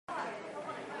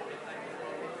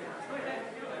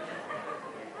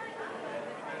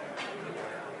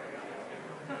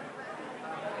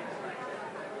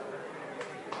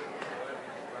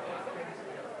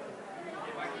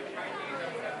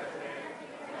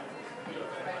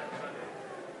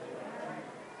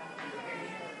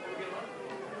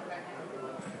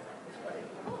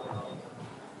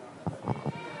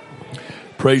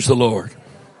Praise the Lord.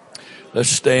 Let's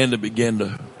stand and begin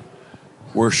to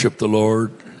worship the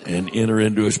Lord and enter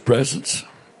into His presence.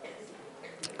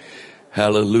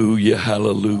 Hallelujah,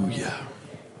 hallelujah.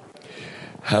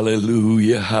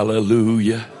 Hallelujah,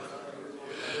 hallelujah.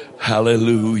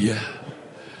 Hallelujah.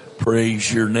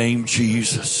 Praise your name,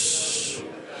 Jesus.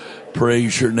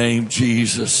 Praise your name,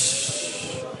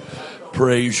 Jesus.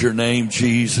 Praise your name,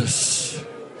 Jesus.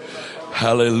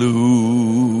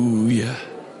 Hallelujah.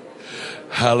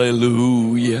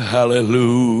 Hallelujah,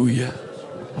 hallelujah.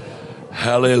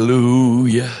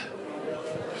 Hallelujah.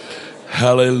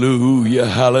 Hallelujah,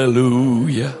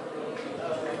 hallelujah.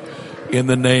 In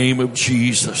the name of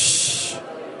Jesus.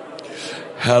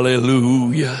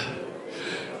 Hallelujah.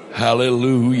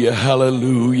 Hallelujah,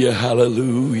 hallelujah,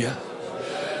 hallelujah.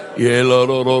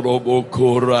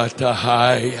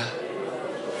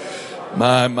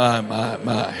 My.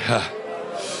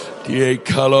 Die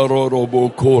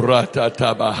kalorobo korata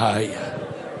tabahaya.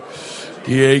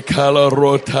 Die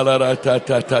kalorota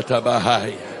larata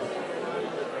bahaya.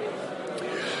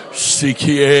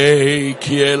 Sikie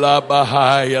kiela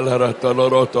bahaya larata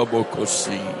lorota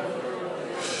bokosi.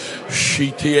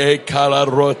 Shitie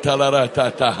kalarota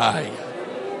larata tahaya.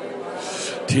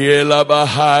 Tiela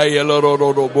bahaya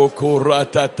lororo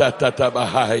bokorata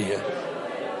tatabahaya.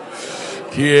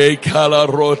 Tie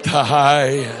kalarota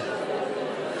haya.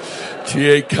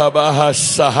 Tie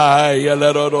kabahasahaya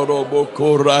leroro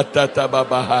bokorata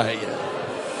tabahaya.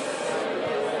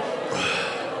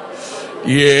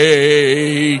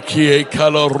 Ye kie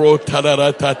kalorota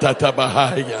larata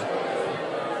tatabahaya.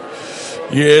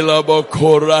 Ye la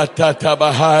bokorata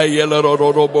tabahaya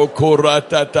leroro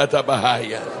bokorata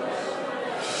tatabahaya.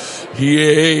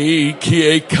 Ye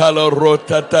kie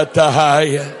kalorota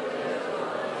tatahaya.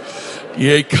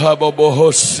 Ye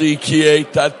kabobohosi kie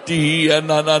tatia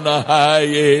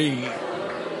nananahaye.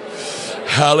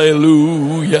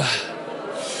 Hallelujah.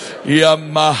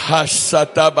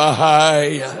 Yamahasata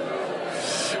bahaya.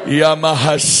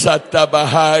 Yamahasata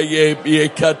bahaya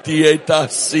biekatie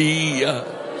tasia.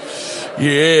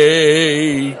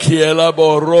 Ye kiela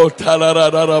borota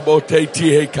la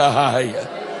botetie kahaya.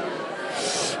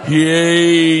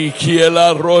 Ye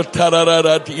kiela rota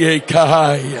la tie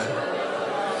kahaya.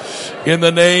 In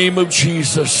the name of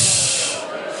Jesus.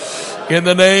 In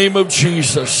the name of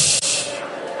Jesus.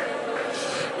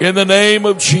 In the name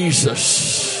of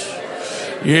Jesus.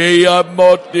 Ye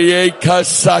amot ye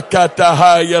kasakata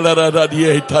hayala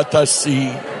ye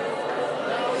tatasi.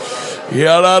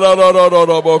 Ya la la la la la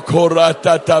la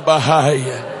bokorata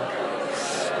tabahaya.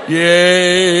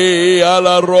 Ye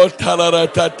ala rota la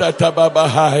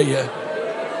tatabahaya.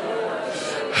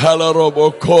 Hala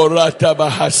robo korata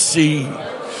bahasi.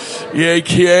 Ye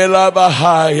kiela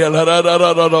bahaya la la la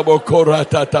la la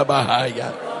bokorata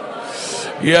tabahaya.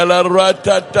 Ye la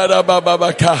rata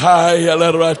tababa kahaya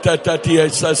la rata tatia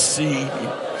sasi.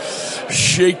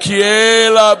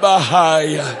 Shekiela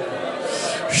bahaya.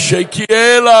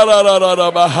 Shekiela la la la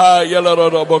la bahaya la la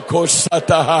la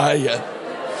bokosatahaya.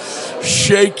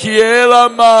 Shekiela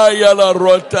maya la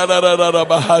rota la la la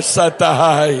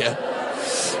bahasatahaya.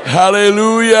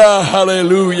 Hallelujah,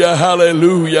 hallelujah,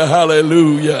 hallelujah,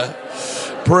 hallelujah.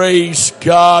 Praise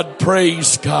God,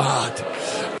 praise God,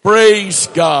 praise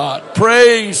God,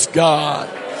 praise God,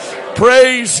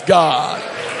 praise God.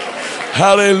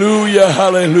 Hallelujah,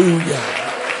 hallelujah,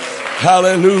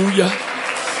 hallelujah,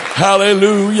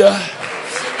 hallelujah,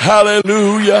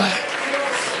 hallelujah,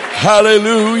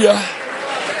 hallelujah.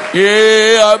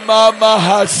 Yeah, mama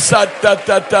hasata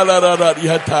tatarara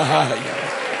yatahaya.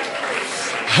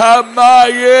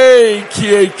 Hamaye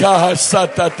kie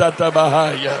kahasata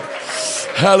tatabahaya.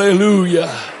 Hallelujah.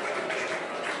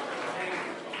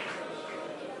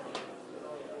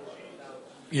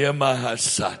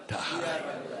 Yamahasata.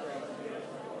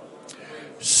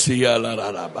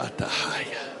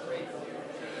 Sialararabatahaya.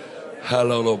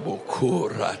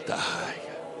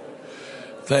 Halalobokuratahaya.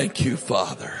 Thank you,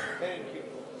 Father.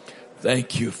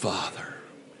 Thank you, Father.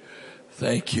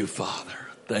 Thank you, Father.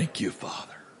 Thank you,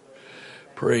 Father.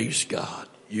 Praise God.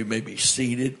 You may be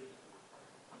seated.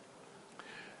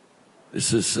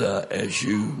 This is, as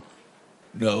you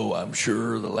know, I'm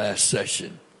sure, the last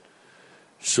session.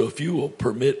 So if you will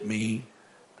permit me,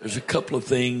 there's a couple of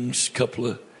things, couple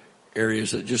of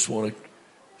areas I just want to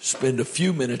spend a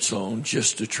few minutes on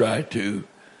just to try to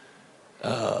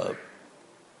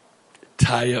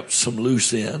tie up some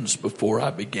loose ends before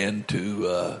I begin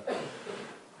to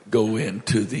go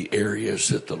into the areas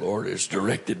that the Lord has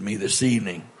directed me this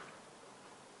evening.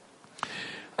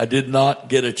 I did not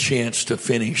get a chance to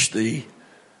finish the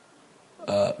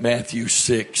Matthew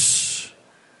 6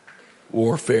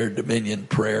 warfare dominion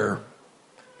prayer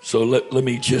So let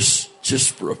me just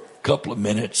for a couple of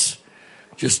minutes,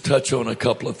 just touch on a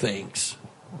couple of things.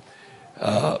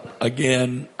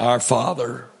 Again, our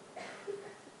Father,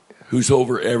 who's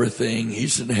over everything,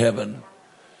 He's in heaven.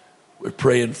 We're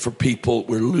praying for people.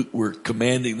 We're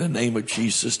commanding the name of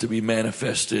Jesus to be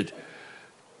manifested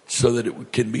so that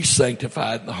it can be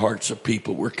sanctified in the hearts of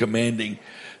people. We're commanding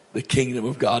the kingdom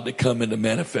of God to come into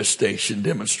manifestation,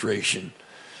 demonstration,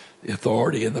 the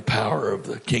authority and the power of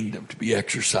the kingdom to be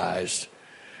exercised.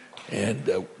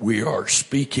 And we are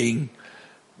speaking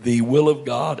the will of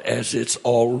God as it's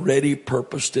already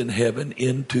purposed in heaven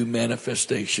into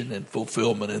manifestation and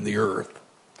fulfillment in the earth.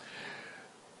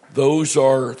 Those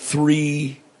are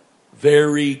three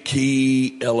very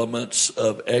key elements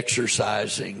of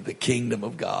exercising the kingdom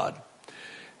of God.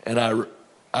 And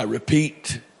I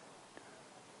repeat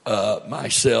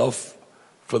myself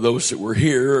for those that were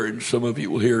here, and some of you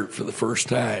will hear it for the first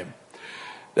time,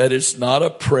 that it's not a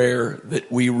prayer that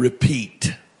we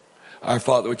repeat. Our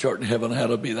Father which art in heaven,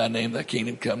 hallowed be thy name, thy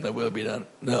kingdom come, thy will be done.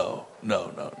 No.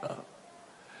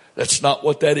 That's not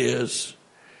what that is.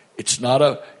 It's not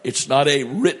a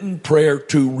written prayer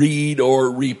to read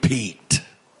or repeat.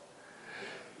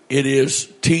 It is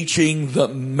teaching the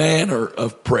manner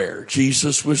of prayer.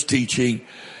 Jesus was teaching,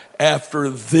 after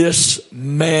this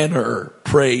manner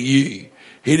pray ye.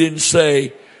 He didn't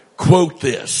say, quote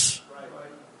this.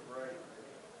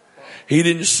 He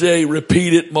didn't say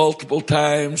repeat it multiple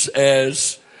times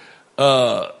as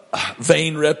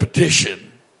vain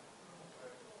repetition.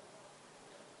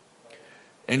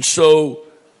 And so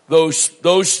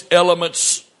those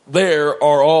elements there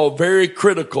are all very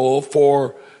critical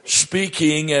for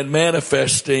speaking and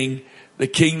manifesting the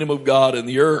kingdom of God in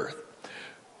the earth.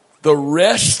 The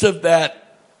rest of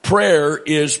that prayer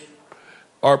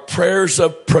are prayers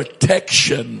of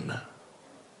protection.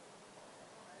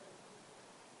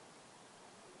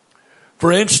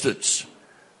 For instance,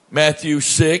 Matthew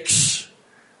 6,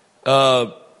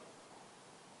 after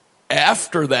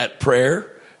that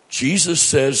prayer, Jesus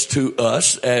says to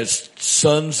us as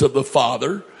sons of the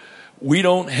Father, we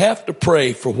don't have to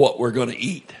pray for what we're going to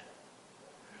eat.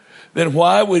 Then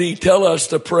why would He tell us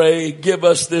to pray, give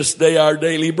us this day our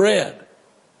daily bread?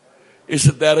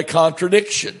 Isn't that a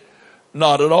contradiction?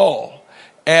 Not at all.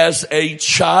 As a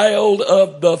child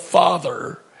of the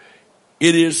Father,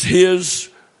 it is His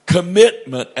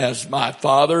commitment as my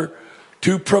Father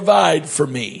to provide for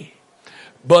me.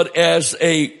 But as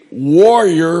a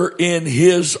warrior in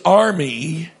His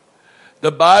army,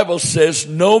 the Bible says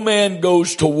no man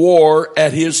goes to war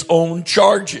at his own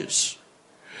charges.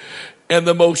 And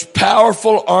the most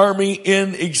powerful army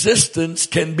in existence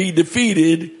can be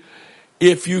defeated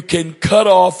if you can cut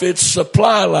off its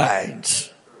supply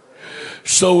lines.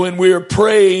 So when we're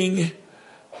praying,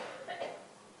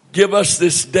 give us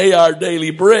this day our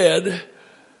daily bread,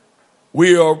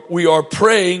 we are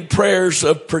praying prayers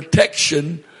of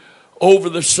protection over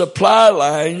the supply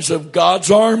lines of God's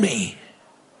army.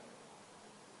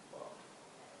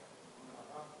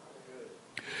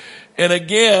 And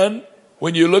again,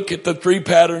 when you look at the three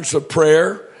patterns of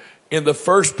prayer, in the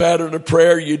first pattern of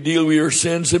prayer, you deal with your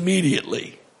sins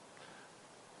immediately.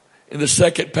 In the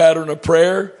second pattern of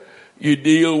prayer, you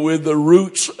deal with the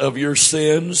roots of your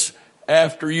sins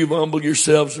after you've humbled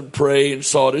yourselves and prayed and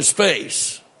sought His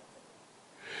face.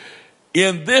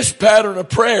 In this pattern of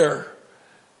prayer,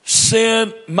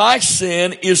 my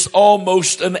sin is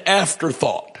almost an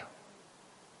afterthought.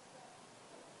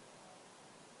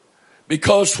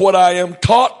 Because what I am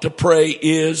taught to pray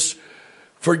is,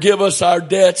 forgive us our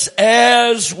debts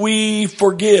as we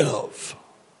forgive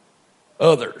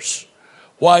others.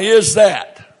 Why is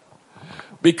that?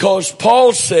 Because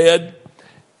Paul said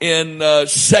in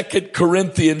 2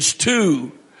 Corinthians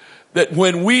 2 that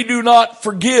when we do not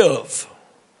forgive,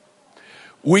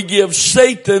 we give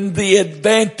Satan the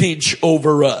advantage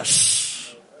over us.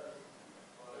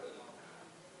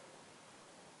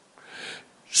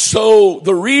 So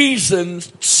the reason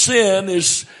sin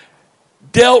is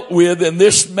dealt with in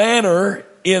this manner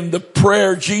in the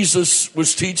prayer Jesus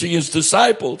was teaching His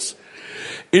disciples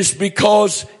is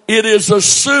because it is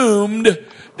assumed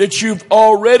that you've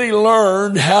already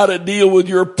learned how to deal with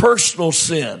your personal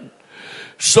sin.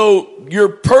 So your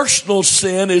personal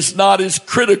sin is not as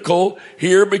critical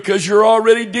here because you're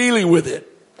already dealing with it.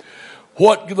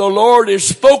 What the Lord is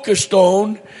focused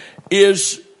on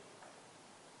is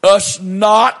us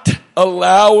not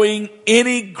allowing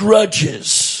any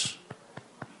grudges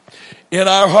in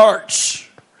our hearts,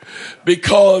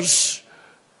 because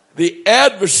the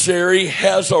adversary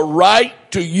has a right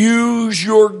to use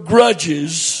your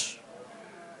grudges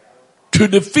to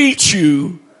defeat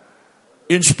you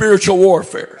in spiritual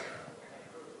warfare.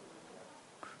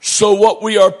 So what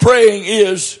we are praying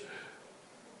is,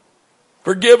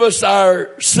 forgive us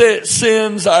our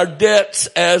sins, our debts,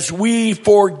 as we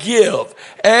forgive.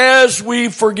 As we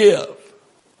forgive.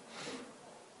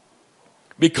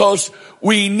 Because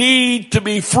we need to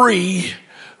be free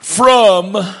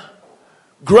from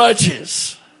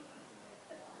grudges.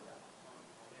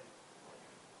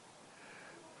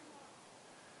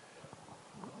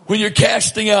 When you're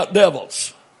casting out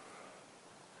devils,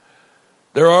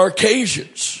 there are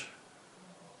occasions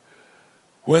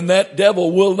when that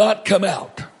devil will not come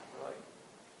out.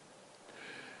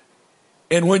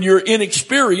 And when you're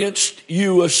inexperienced,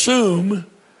 you assume,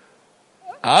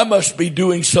 I must be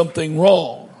doing something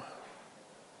wrong.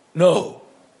 No.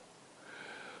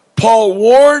 Paul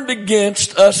warned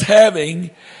against us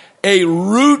having a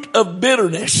root of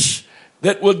bitterness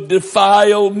that would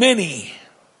defile many.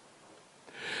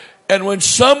 And when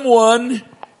someone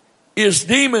is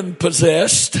demon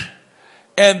possessed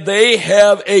and they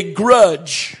have a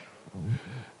grudge,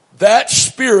 that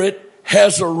spirit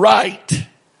has a right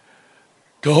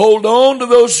to hold on to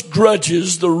those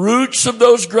grudges, the roots of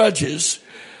those grudges,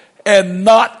 and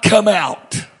not come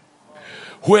out.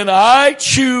 When I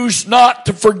choose not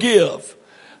to forgive,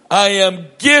 I am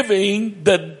giving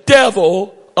the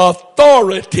devil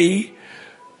authority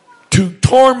to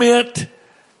torment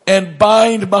and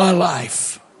bind my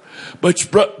life.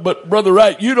 But Brother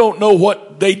Wright, you don't know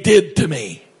what they did to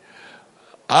me.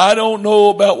 I don't know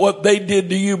about what they did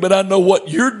to you, but I know what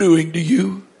you're doing to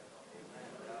you.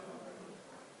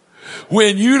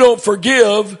 When you don't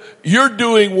forgive, you're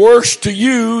doing worse to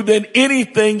you than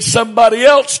anything somebody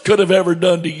else could have ever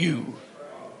done to you.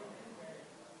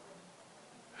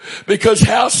 Because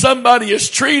how somebody has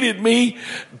treated me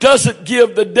doesn't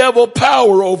give the devil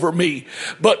power over me.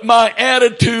 But my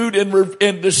attitude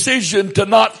and decision to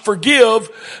not forgive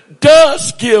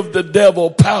does give the devil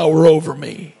power over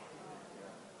me.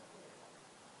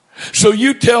 So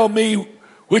you tell me,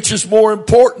 which is more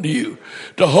important to you?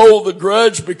 To hold the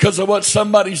grudge because of what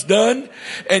somebody's done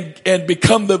and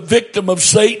become the victim of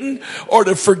Satan, or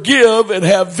to forgive and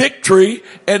have victory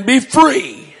and be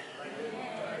free?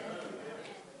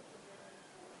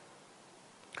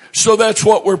 So that's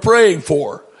what we're praying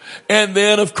for. And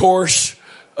then, of course,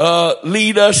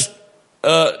 lead us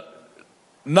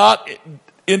not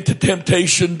into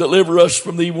temptation, deliver us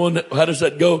from the one. How does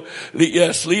that go?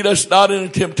 Yes, lead us not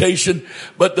into temptation,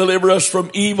 but deliver us from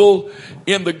evil.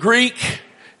 In the Greek,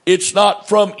 it's not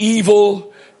from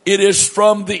evil, it is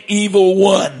from the evil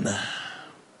one.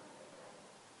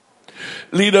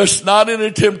 Lead us not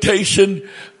into temptation,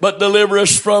 but deliver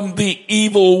us from the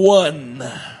evil one.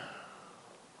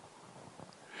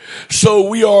 So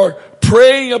we are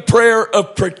praying a prayer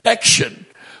of protection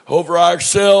over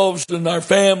ourselves and our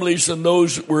families and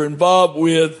those that we're involved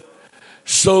with,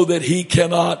 so that he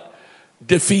cannot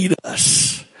defeat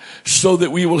us, so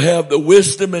that we will have the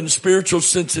wisdom and spiritual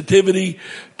sensitivity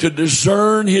to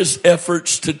discern his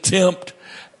efforts to tempt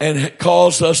and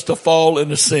cause us to fall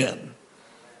into sin.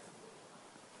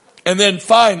 And then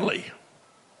finally,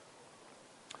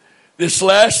 this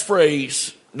last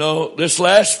phrase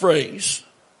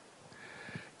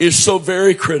is so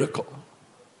very critical.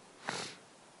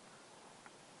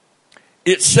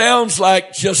 It sounds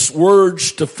like just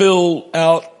words to fill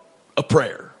out a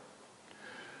prayer.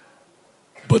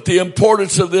 But the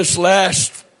importance of this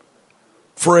last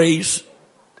phrase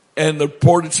and the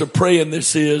importance of praying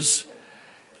this is,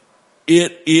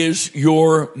 it is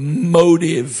your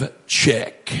motive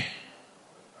check.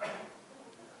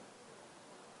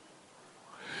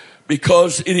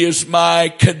 Because it is my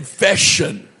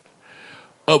confession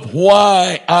of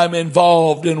why I'm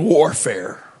involved in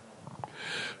warfare.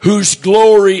 Whose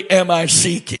glory am I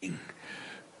seeking?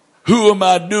 Who am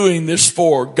I doing this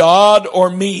for? God or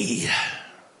me?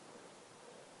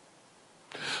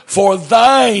 For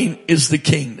thine is the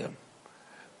kingdom,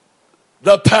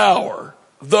 the power,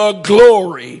 the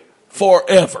glory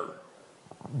forever.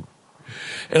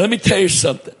 And let me tell you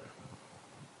something.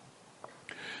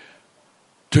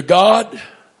 To God,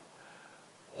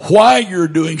 why you're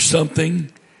doing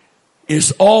something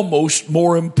is almost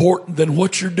more important than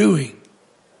what you're doing.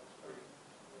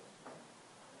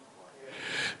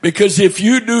 Because if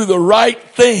you do the right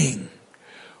thing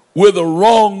with a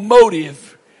wrong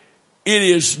motive, it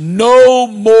is no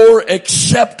more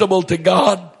acceptable to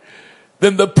God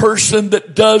than the person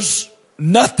that does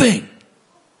nothing.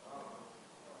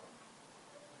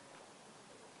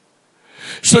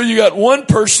 So you got one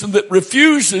person that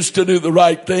refuses to do the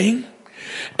right thing,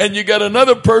 and you got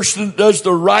another person that does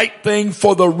the right thing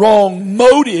for the wrong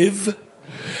motive.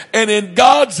 And in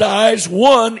God's eyes,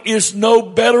 one is no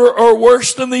better or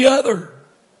worse than the other.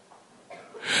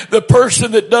 The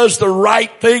person that does the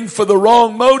right thing for the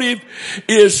wrong motive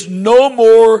is no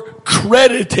more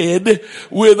credited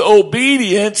with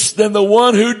obedience than the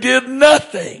one who did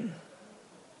nothing.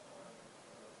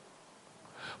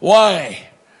 Why?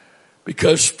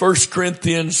 Because 1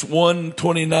 Corinthians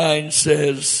 1:29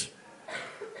 says,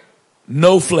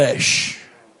 no flesh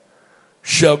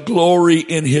shall glory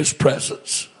in his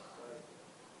presence.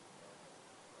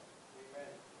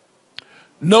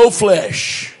 No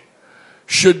flesh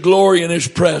should glory in his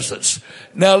presence.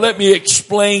 Now let me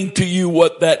explain to you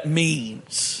what that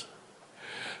means.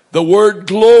 The word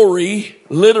glory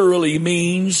literally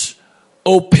means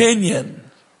opinion.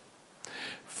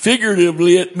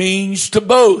 Figuratively, it means to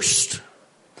boast.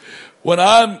 When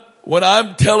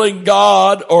I'm telling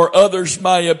God or others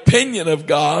my opinion of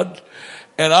God,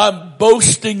 and I'm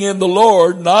boasting in the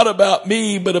Lord, not about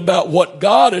me, but about what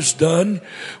God has done,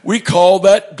 we call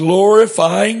that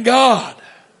glorifying God.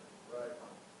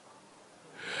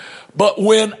 But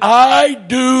when I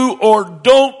do or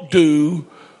don't do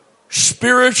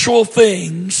spiritual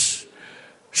things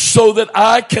so that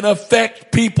I can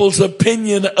affect people's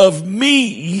opinion of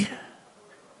me,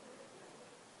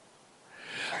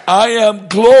 I am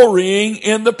glorying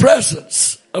in the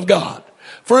presence of God.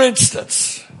 For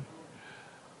instance,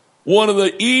 one of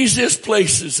the easiest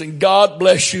places, and God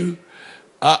bless you,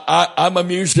 I'm a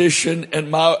musician,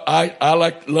 and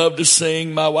I love to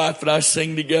sing. My wife and I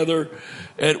sing together,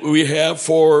 and we have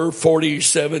for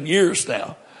 47 years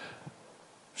now.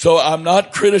 So I'm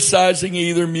not criticizing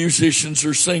either musicians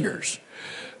or singers.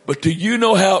 But do you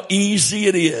know how easy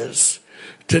it is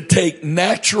to take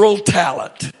natural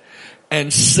talent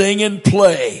and sing and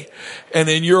play, and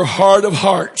in your heart of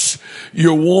hearts,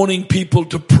 you're wanting people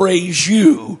to praise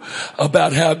you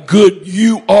about how good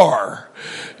you are?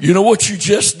 You know what you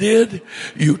just did?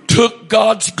 You took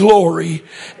God's glory,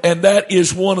 and that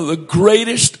is one of the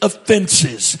greatest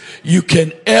offenses you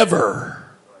can ever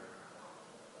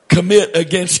commit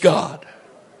against God.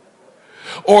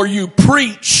 Or you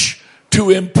preach to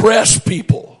impress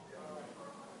people.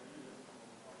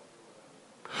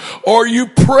 Or you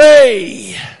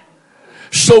pray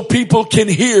so people can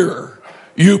hear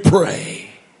you pray.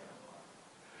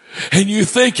 And you're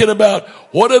thinking about,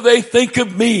 what do they think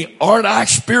of me? Aren't I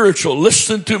spiritual?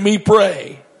 Listen to me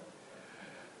pray.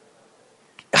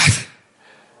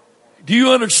 Do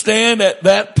you understand at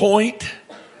that point?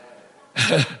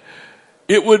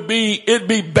 It'd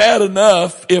be bad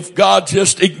enough if God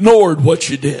just ignored what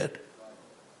you did.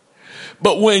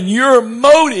 But when your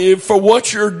motive for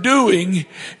what you're doing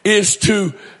is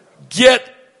to get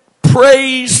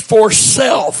praise for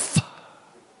self,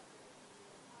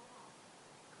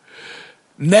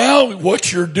 now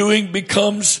what you're doing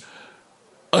becomes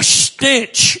a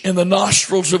stench in the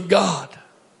nostrils of God.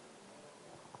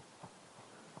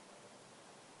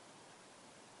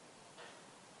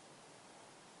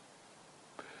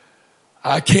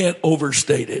 I can't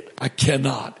overstate it. I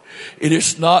cannot. It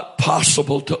is not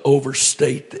possible to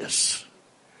overstate this.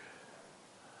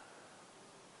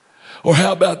 Or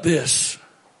how about this?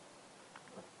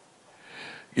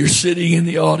 You're sitting in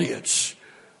the audience.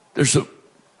 There's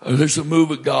a move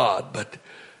of God, but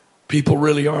people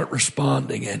really aren't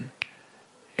responding,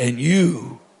 and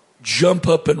you jump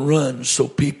up and run so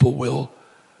people will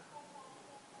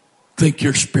think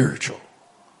you're spiritual.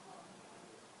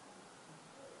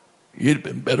 You'd have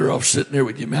been better off sitting there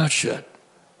with your mouth shut.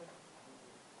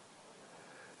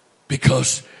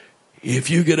 Because if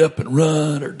you get up and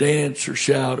run or dance or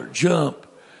shout or jump,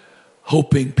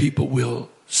 hoping people will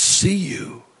see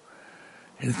you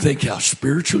and think how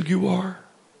spiritual you are,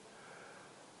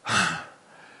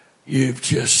 your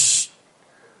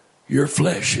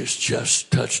flesh has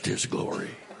just touched his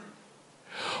glory.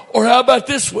 Or how about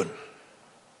this one?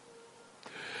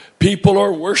 People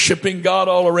are worshiping God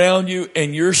all around you,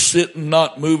 and you're sitting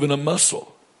not moving a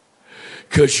muscle.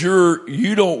 Because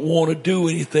you don't want to do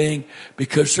anything,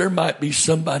 because there might be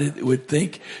somebody that would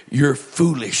think you're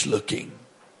foolish looking.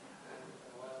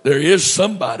 There is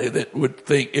somebody that would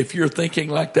think, if you're thinking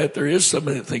like that, there is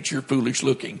somebody that thinks you're foolish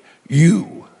looking.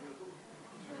 You.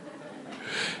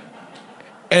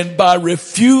 And by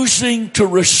refusing to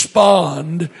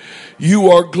respond, you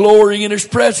are glorying in his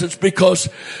presence, because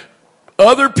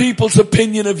other people's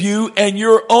opinion of you and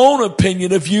your own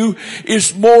opinion of you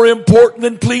is more important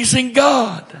than pleasing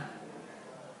God.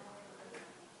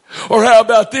 Or how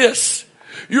about this?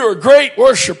 You're a great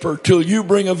worshiper till you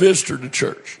bring a visitor to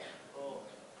church.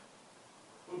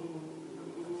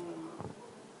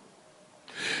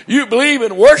 You believe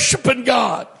in worshiping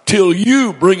God till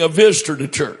you bring a visitor to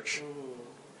church.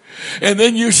 And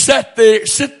then you sit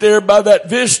there by that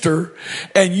visitor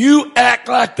and you act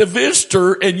like the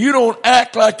visitor and you don't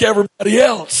act like everybody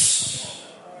else.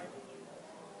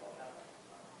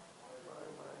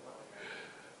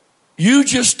 You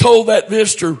just told that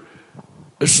visitor,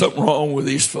 there's something wrong with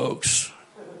these folks.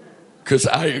 Because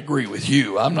I agree with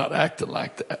you. I'm not acting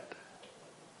like that.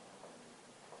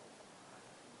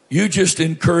 You just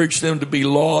encouraged them to be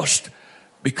lost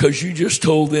because you just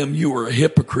told them you were a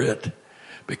hypocrite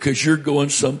because you're going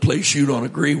someplace you don't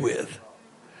agree with.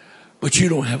 But you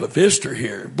don't have a visitor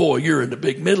here. Boy, you're in the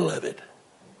big middle of it.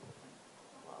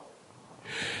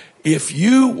 If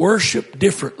you worship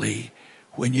differently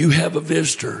when you have a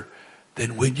visitor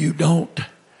than when you don't,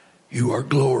 you are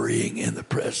glorying in the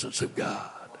presence of God.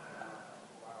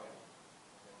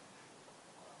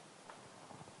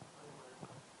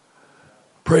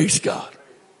 Praise God.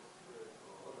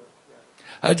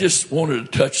 I just wanted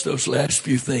to touch those last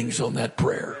few things on that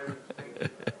prayer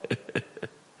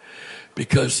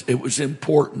because it was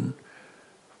important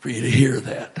for you to hear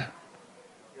that.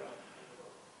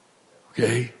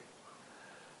 Okay?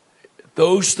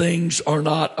 Those things are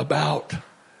not about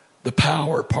the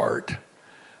power part.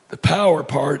 The power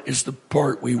part is the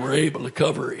part we were able to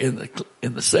cover in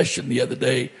the session the other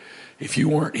day. If you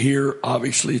weren't here,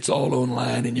 obviously it's all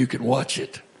online and you can watch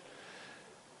it.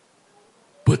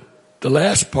 But the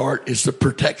last part is the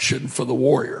protection for the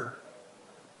warrior.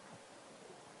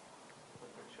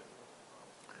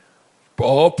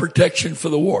 All protection for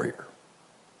the warrior.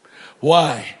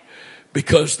 Why?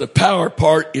 Because the power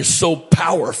part is so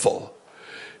powerful.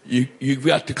 You've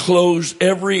got to close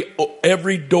every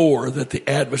door that the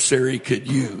adversary could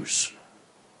use.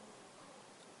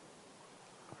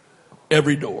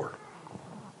 Every door.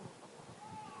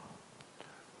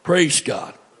 Praise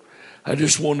God. I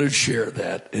just wanted to share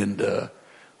that, and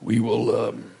we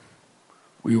will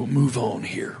move on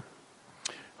here.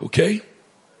 Okay?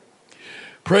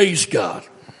 Praise God.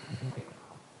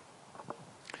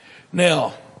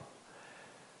 Now,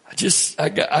 I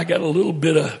got a little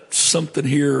bit of something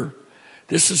here.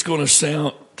 This is going to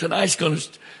sound, tonight's going to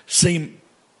seem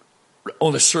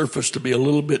on the surface to be a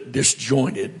little bit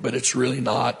disjointed, but it's really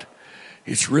not.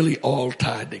 It's really all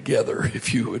tied together.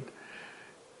 If you would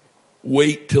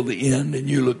wait till the end and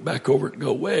you look back over it and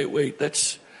go, wait,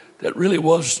 that really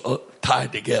was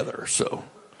tied together. So,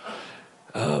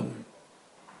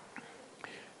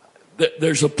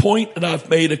 there's a point that I've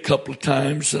made a couple of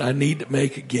times that I need to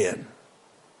make again.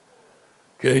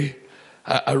 Okay,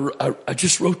 I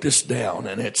just wrote this down,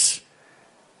 and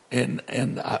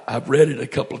I've read it a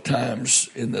couple of times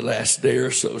in the last day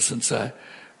or so since I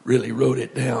really wrote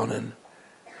it down,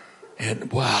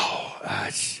 and wow,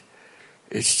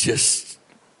 it's just,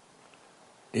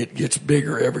 it gets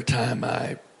bigger every time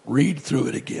I read through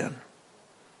it again.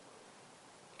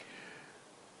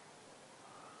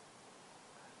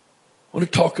 I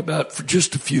want to talk about for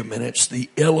just a few minutes the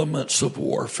elements of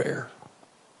warfare.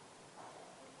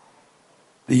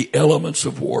 The elements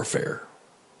of warfare.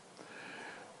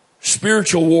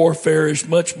 Spiritual warfare is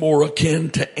much more akin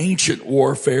to ancient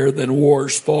warfare than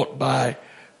wars fought by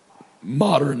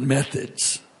modern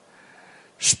methods.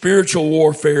 Spiritual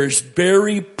warfare is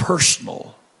very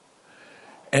personal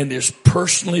and is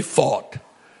personally fought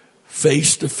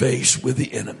face to face with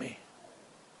the enemy.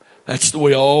 That's the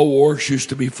way all wars used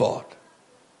to be fought.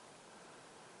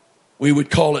 We would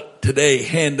call it today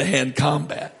hand-to-hand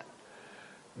combat.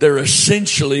 There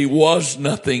essentially was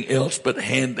nothing else but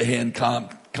hand-to-hand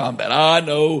combat. I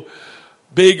know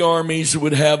big armies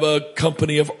would have a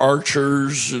company of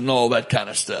archers and all that kind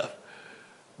of stuff.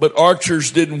 But archers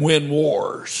didn't win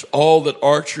wars. All that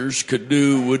archers could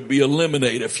do would be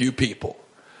eliminate a few people.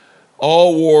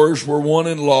 All wars were won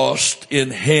and lost in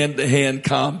hand-to-hand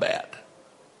combat.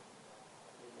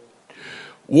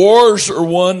 Wars are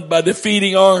won by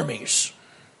defeating armies.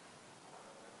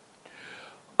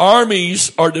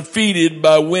 Armies are defeated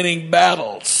by winning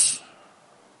battles.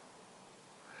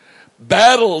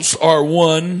 Battles are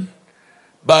won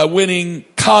by winning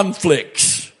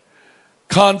conflicts.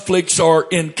 Conflicts are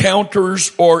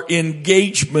encounters or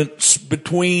engagements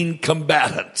between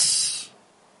combatants.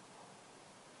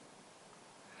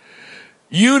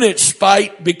 Units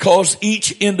fight because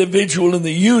each individual in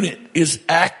the unit is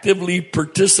actively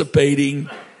participating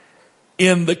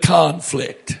in the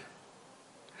conflict.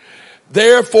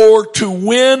 Therefore, to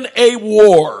win a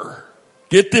war,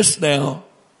 get this now,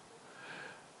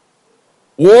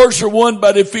 wars are won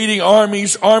by defeating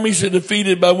armies. Armies are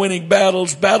defeated by winning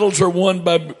battles. Battles are won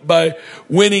by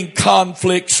winning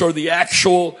conflicts or the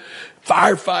actual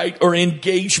firefight or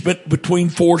engagement between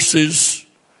forces.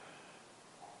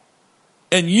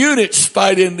 And units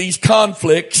fight in these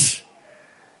conflicts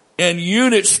And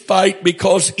units fight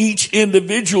because each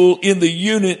individual in the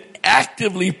unit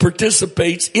actively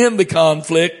participates in the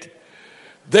conflict.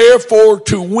 Therefore,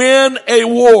 to win a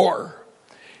war,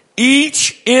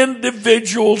 each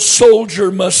individual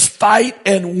soldier must fight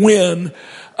and win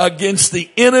against the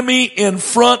enemy in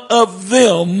front of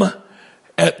them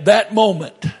at that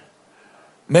moment.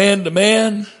 Man to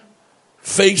man,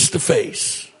 face to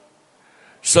face.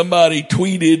 Somebody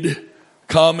tweeted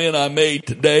comment I made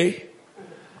today.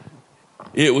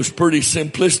 It was pretty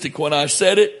simplistic when I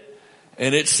said it,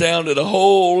 and it sounded a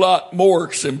whole lot more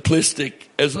simplistic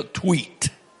as a tweet.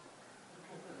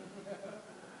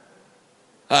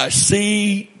 I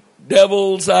see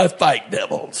devils, I fight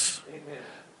devils.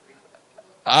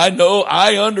 I know,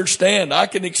 I understand, I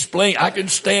can explain, I can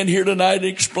stand here tonight and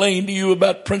explain to you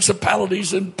about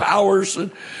principalities and powers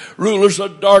and rulers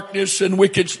of darkness and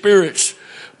wicked spirits.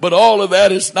 But all of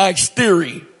that is nice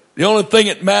theory. The only thing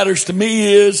that matters to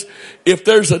me is if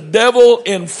there's a devil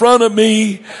in front of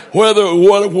me,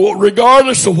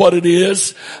 regardless of what it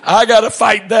is, I got to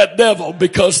fight that devil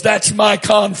because that's my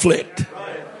conflict.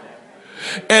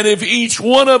 And if each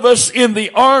one of us in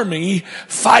the army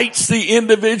fights the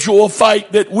individual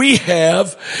fight that we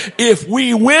have, if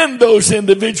we win those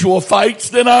individual fights,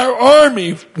 then our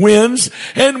army wins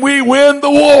and we win the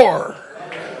war.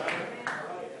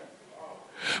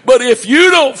 But if you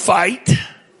don't fight,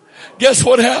 guess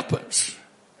what happens?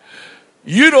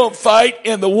 You don't fight,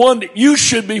 and the one that you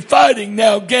should be fighting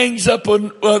now gangs up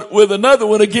with another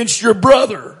one against your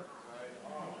brother.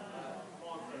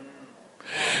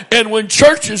 And when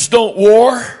churches don't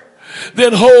war,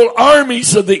 then whole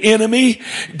armies of the enemy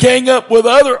gang up with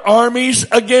other armies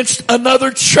against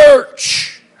another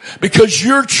church because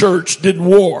your church didn't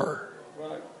war.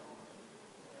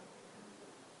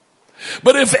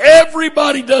 But if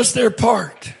everybody does their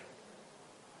part,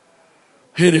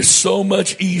 it is so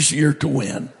much easier to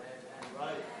win.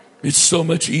 It's so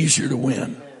much easier to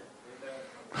win.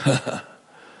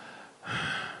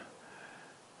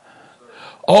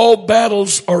 All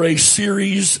battles are a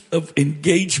series of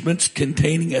engagements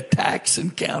containing attacks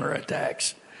and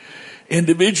counterattacks.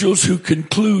 Individuals who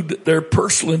conclude that their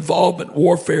personal involvement in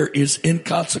warfare is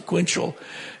inconsequential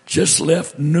just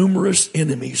left numerous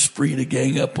enemies free to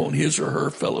gang up on his or her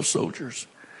fellow soldiers.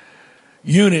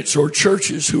 Units or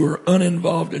churches who are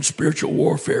uninvolved in spiritual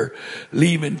warfare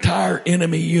leave entire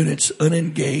enemy units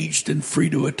unengaged and free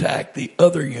to attack the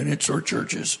other units or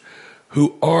churches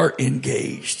who are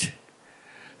engaged.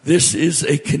 This is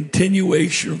a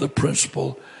continuation of the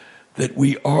principle that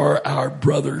we are our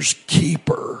brother's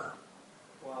keeper.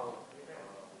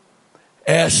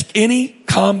 Ask any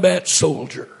combat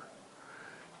soldier,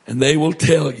 and they will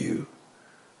tell you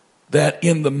that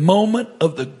in the moment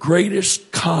of the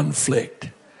greatest conflict,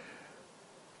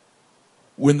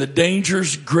 when the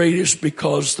danger's greatest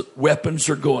because the weapons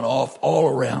are going off all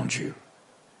around you,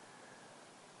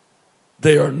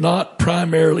 they are not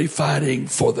primarily fighting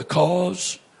for the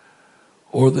cause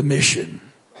or the mission,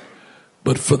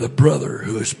 but for the brother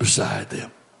who is beside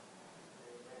them.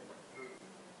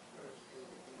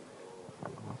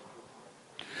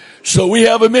 So we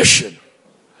have a mission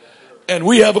and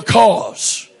we have a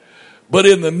cause, but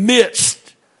in the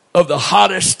midst of the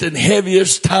hottest and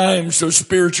heaviest times of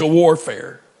spiritual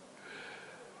warfare,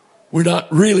 we're not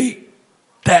really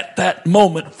at that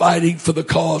moment fighting for the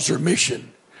cause or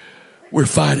mission. We're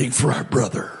fighting for our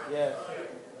brother.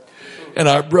 And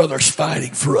our brother's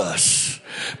fighting for us.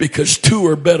 Because two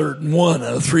are better than one,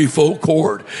 and a threefold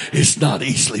cord is not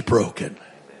easily broken.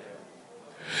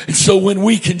 And so when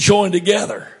we can join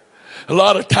together, a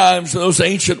lot of times in those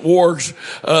ancient wars,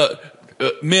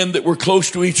 men that were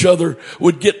close to each other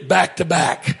would get back to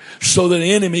back so that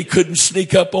the enemy couldn't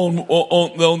sneak up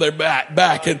on their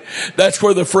back. And that's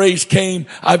where the phrase came,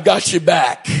 I've got you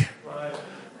back.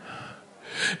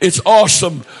 It's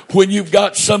awesome when you've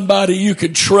got somebody you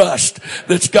can trust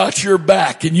that's got your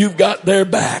back and you've got their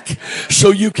back so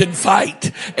you can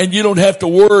fight and you don't have to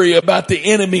worry about the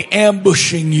enemy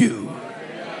ambushing you.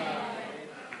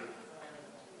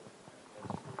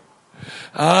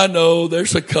 I know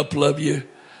there's a couple of you.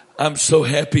 I'm so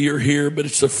happy you're here, but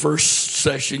it's the first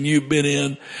session you've been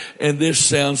in and this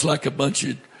sounds like a bunch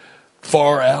of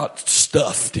far out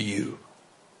stuff to you.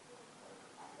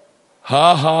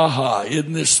 Ha, ha, ha.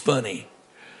 Isn't this funny?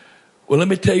 Well, let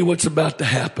me tell you what's about to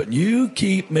happen. You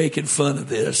keep making fun of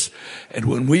this. And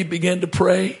when we begin to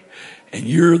pray and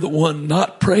you're the one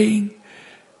not praying,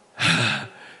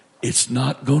 it's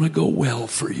not going to go well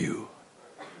for you.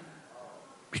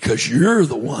 Because you're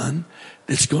the one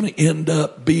that's going to end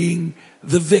up being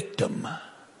the victim.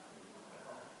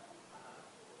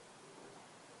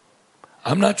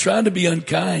 I'm not trying to be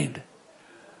unkind.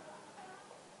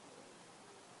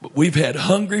 But we've had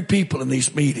hungry people in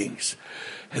these meetings.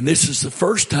 And this is the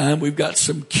first time we've got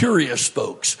some curious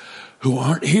folks who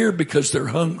aren't here because they're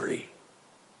hungry.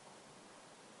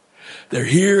 They're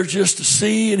here just to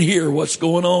see and hear what's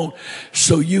going on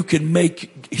so you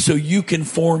can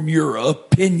form your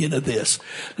opinion of this.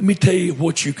 Let me tell you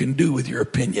what you can do with your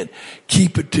opinion.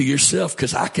 Keep it to yourself,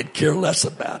 because I could care less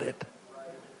about it.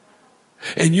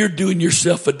 And you're doing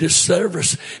yourself a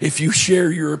disservice if you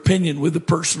share your opinion with the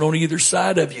person on either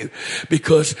side of you,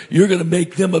 because you're going to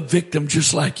make them a victim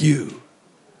just like you.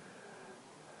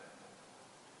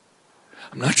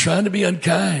 I'm not trying to be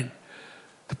unkind.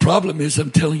 The problem is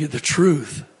I'm telling you the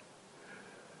truth.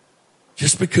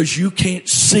 Just because you can't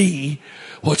see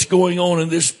what's going on in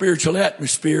this spiritual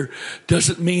atmosphere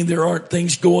doesn't mean there aren't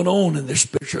things going on in this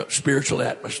spiritual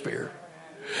atmosphere.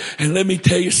 And let me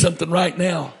tell you something right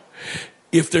now.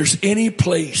 If there's any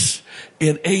place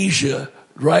in Asia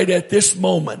right at this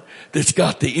moment that's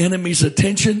got the enemy's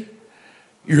attention,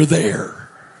 you're there.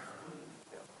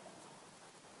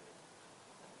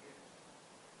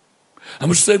 I'm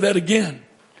going to say that again.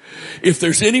 If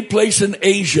there's any place in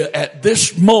Asia at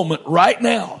this moment right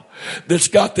now that's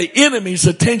got the enemy's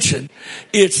attention,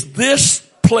 it's this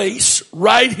place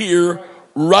right here,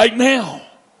 right now.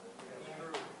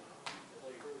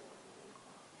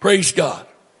 Praise God.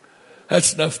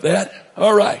 That's enough of that.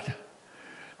 All right.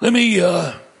 Let me,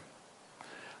 I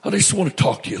just want to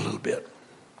talk to you a little bit.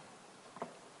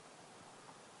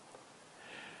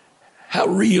 How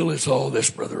real is all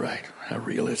this, Brother Wright? How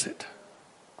real is it?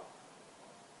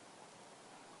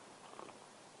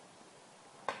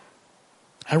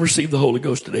 I received the Holy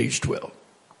Ghost at age 12.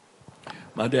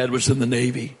 My dad was in the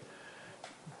Navy.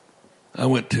 I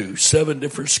went to 7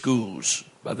 different schools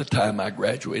by the time I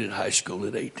graduated high school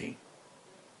at 18.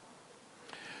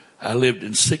 I lived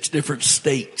in 6 different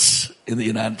states in the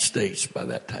United States by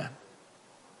that time.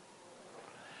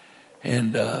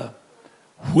 And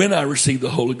when I received the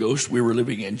Holy Ghost, we were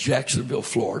living in Jacksonville,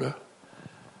 Florida,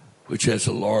 which has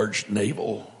a large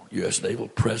U.S. naval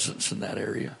presence in that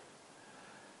area.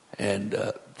 And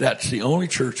that's the only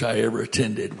church I ever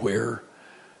attended where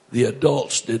the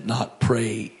adults did not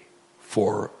pray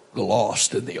for the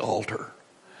lost in the altar.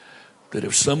 That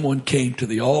if someone came to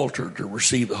the altar to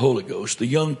receive the Holy Ghost, the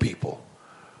young people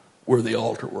were the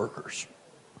altar workers.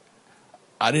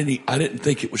 I didn't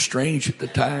think it was strange at the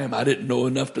time. I didn't know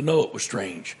enough to know it was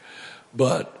strange.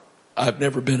 But I've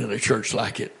never been in a church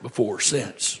like it before or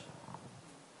since.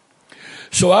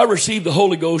 So I received the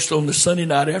Holy Ghost on the Sunday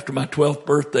night after my 12th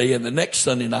birthday, and the next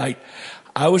Sunday night,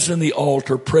 I was in the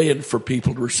altar praying for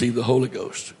people to receive the Holy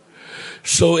Ghost.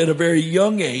 So at a very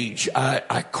young age,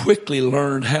 I quickly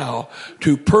learned how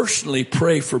to personally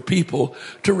pray for people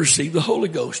to receive the Holy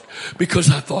Ghost, because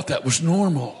I thought that was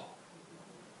normal.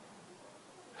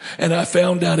 And I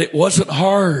found out it wasn't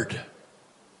hard.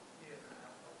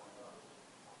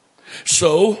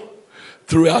 So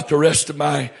throughout the rest of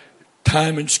my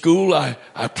time in school, I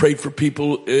prayed for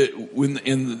people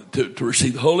to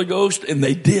receive the Holy Ghost, and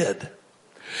they did.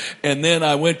 And then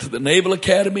I went to the Naval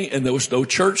Academy, and there was no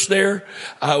church there.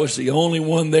 I was the only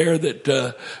one there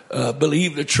that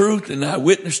believed the truth, and I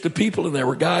witnessed to people, and there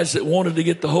were guys that wanted to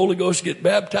get the Holy Ghost, get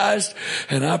baptized,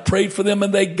 and I prayed for them,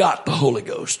 and they got the Holy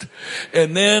Ghost.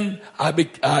 And then I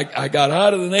got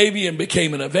out of the Navy and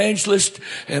became an evangelist,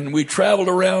 and we traveled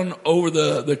around over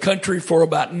the country for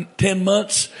about 10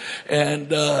 months,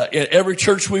 and at every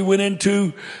church we went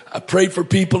into, I prayed for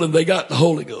people, and they got the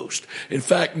Holy Ghost. In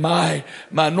fact, my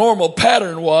normal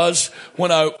pattern was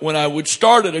when I would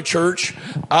start at a church,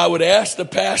 I would ask the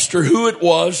pastor who it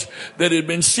was that had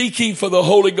been seeking for the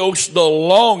Holy Ghost the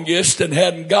longest and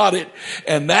hadn't got it,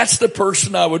 and that's the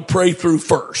person I would pray through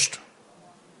first.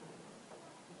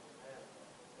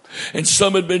 And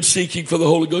some had been seeking for the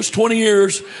Holy Ghost 20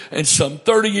 years, and some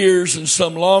 30 years, and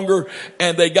some longer,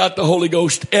 and they got the Holy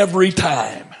Ghost every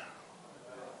time.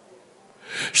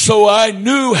 So I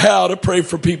knew how to pray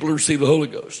for people to receive the Holy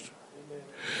Ghost.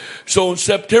 So on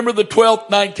September the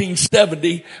 12th,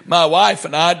 1970, my wife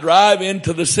and I drive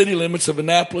into the city limits of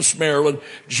Annapolis, Maryland,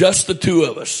 just the two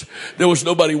of us. There was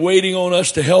nobody waiting on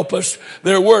us to help us.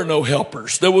 There were no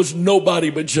helpers. There was nobody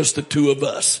but just the two of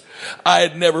us. I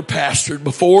had never pastored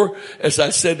before. As I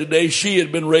said today, she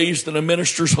had been raised in a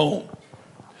minister's home,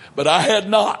 but I had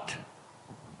not.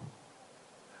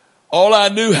 All I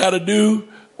knew how to do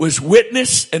was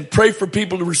witness and pray for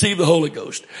people to receive the Holy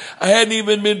Ghost. I hadn't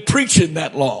even been preaching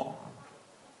that long.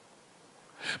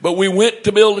 But we went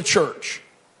to build a church.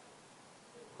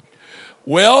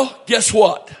 Well, guess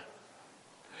what?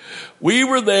 We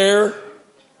were there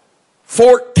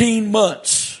 14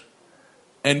 months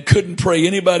and couldn't pray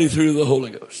anybody through the Holy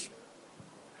Ghost.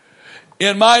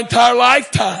 In my entire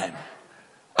lifetime,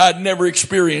 I'd never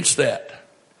experienced that.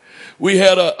 We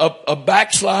had a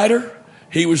backslider.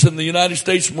 He was in the United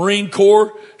States Marine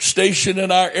Corps stationed in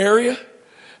our area.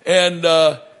 And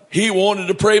he wanted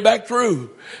to pray back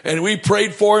through. And we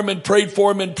prayed for him and prayed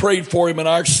for him and prayed for him in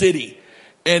our city.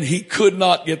 And he could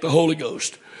not get the Holy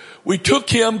Ghost. We took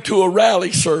him to a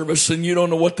rally service, and you don't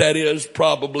know what that is,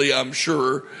 probably, I'm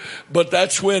sure. But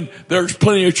that's when there's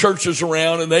plenty of churches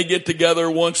around, and they get together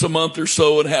once a month or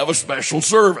so and have a special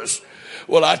service.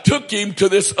 Well, I took him to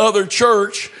this other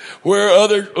church where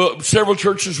several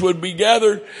churches would be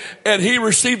gathered, and he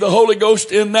received the Holy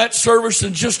Ghost in that service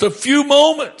in just a few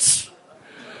moments.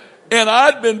 And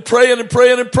I'd been praying and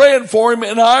praying and praying for him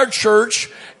in our church,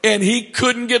 and he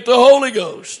couldn't get the Holy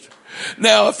Ghost.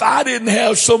 Now, if I didn't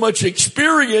have so much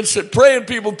experience at praying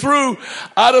people through,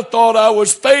 I'd have thought I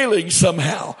was failing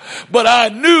somehow. But I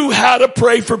knew how to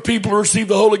pray for people to receive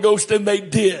the Holy Ghost, and they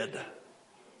did.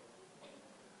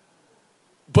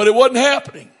 But it wasn't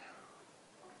happening.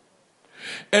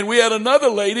 And we had another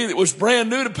lady that was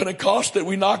brand new to Pentecost that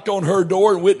we knocked on her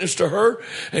door and witnessed to her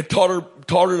and taught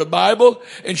her the Bible,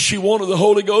 and she wanted the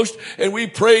Holy Ghost, and we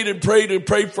prayed and prayed and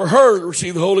prayed for her to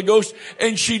receive the Holy Ghost,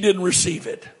 and she didn't receive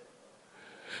it.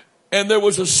 And there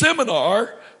was a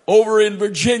seminar over in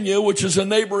Virginia, which is a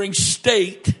neighboring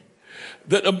state,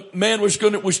 that a man was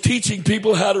teaching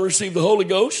people how to receive the Holy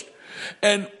Ghost.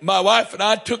 And my wife and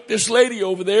I took this lady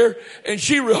over there, and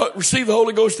she received the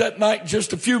Holy Ghost that night in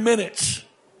just a few minutes.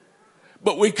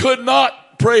 But we could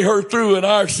not pray her through in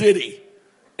our city,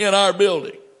 in our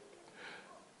building.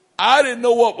 I didn't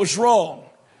know what was wrong.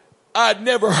 I'd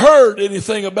never heard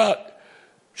anything about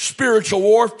spiritual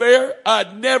warfare.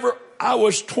 I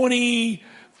was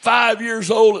 25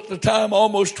 years old at the time,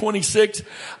 almost 26.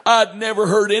 I'd never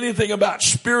heard anything about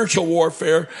spiritual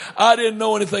warfare. I didn't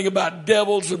know anything about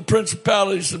devils and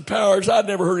principalities and powers. I'd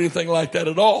never heard anything like that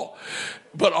at all.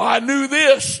 But I knew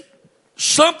this.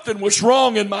 Something was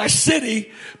wrong in my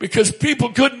city because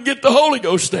people couldn't get the Holy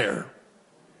Ghost there.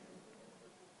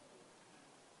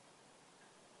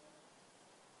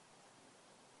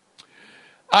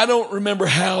 I don't remember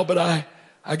how, but I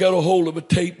got a hold of a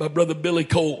tape by Brother Billy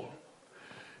Cole.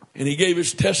 And he gave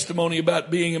his testimony about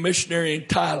being a missionary in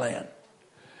Thailand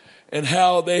and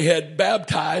how they had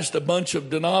baptized a bunch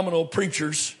of denominational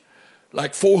preachers,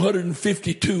 like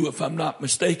 452, if I'm not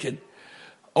mistaken,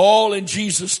 all in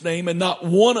Jesus' name, and not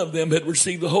one of them had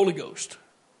received the Holy Ghost.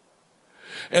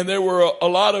 And there were a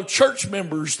lot of church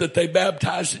members that they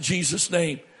baptized in Jesus'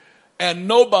 name, and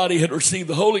nobody had received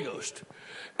the Holy Ghost.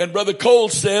 And Brother Cole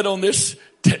said on this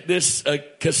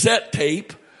cassette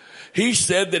tape, he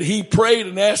said that he prayed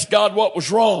and asked God what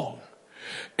was wrong.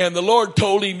 And the Lord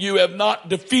told him, "You have not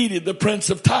defeated the Prince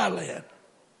of Thailand."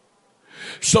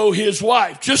 So his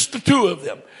wife, just the two of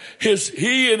them,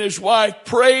 he and his wife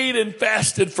prayed and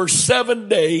fasted for 7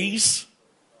 days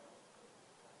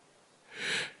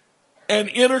and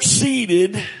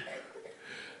interceded.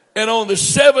 And on the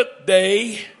 7th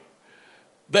day,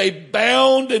 they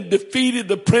bound and defeated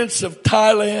the Prince of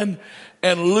Thailand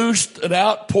and loosed an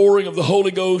outpouring of the Holy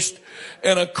Ghost.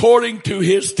 And according to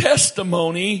his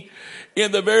testimony,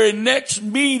 in the very next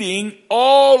meeting,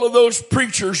 all of those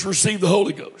preachers received the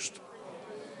Holy Ghost.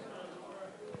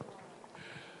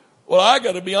 Well, I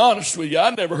got to be honest with you.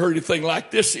 I never heard anything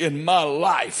like this in my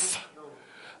life.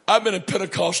 I've been in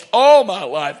Pentecost all my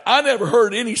life. I never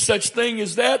heard any such thing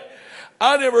as that.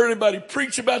 I never heard anybody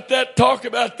preach about that, talk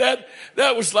about that.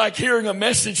 That was like hearing a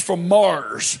message from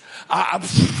Mars.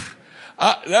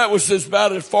 That was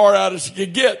about as far out as you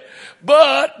could get.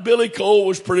 But Billy Cole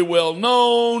was pretty well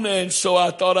known, and so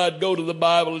I thought I'd go to the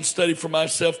Bible and study for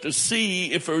myself to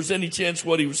see if there was any chance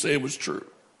what he was saying was true.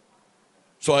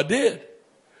 So I did.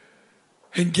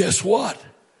 And guess what?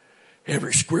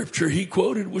 Every scripture he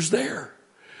quoted was there.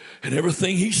 And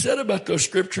everything he said about those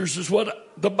scriptures is what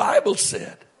the Bible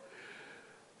said.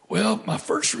 Well, my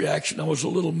first reaction, I was a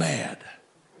little mad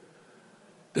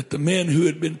that the men who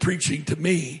had been preaching to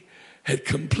me had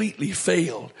completely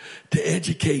failed to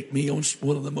educate me on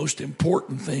one of the most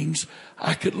important things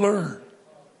I could learn.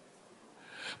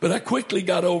 But I quickly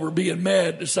got over being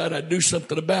mad, decided I'd do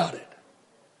something about it.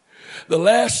 The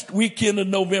last weekend of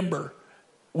November,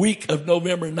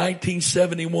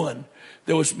 1971,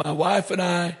 there was my wife and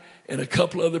I and a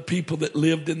couple other people that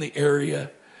lived in the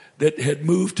area that had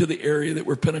moved to the area that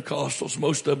were Pentecostals.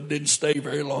 Most of them didn't stay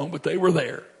very long, but they were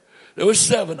there. There was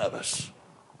 7 of us.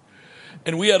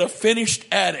 And we had a finished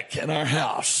attic in our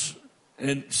house.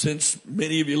 And since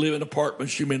many of you live in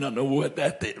apartments, you may not know what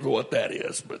that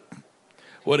is, but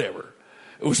whatever.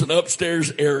 It was an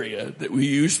upstairs area that we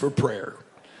used for prayer.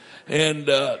 And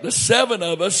the 7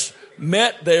 of us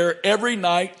met there every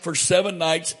night for 7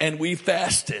 nights, and we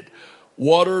fasted.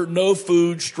 Water, no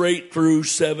food, straight through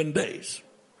 7 days.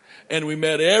 And we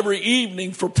met every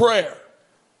evening for prayer.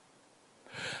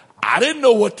 I didn't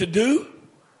know what to do.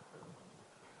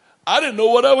 I didn't know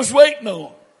what I was waiting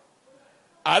on.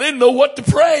 I didn't know what to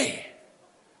pray.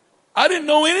 I didn't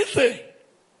know anything.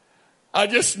 I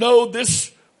just know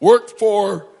this worked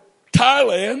for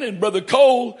Thailand and Brother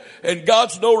Cole, and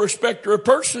God's no respecter of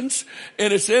persons,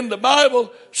 and it's in the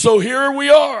Bible, so here we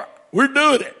are. We're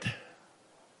doing it.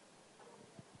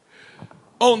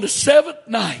 On the 7th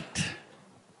night,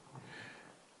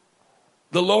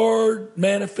 the Lord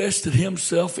manifested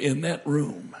himself in that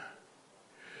room.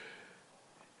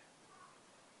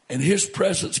 And his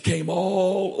presence came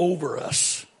all over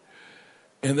us.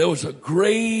 And there was a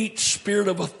great spirit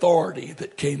of authority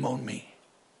that came on me.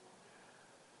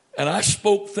 And I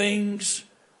spoke things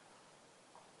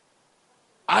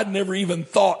I'd never even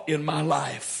thought in my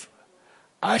life.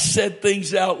 I said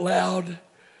things out loud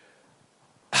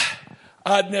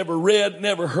I'd never read,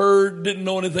 never heard, didn't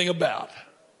know anything about.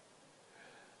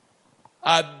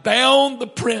 I bound the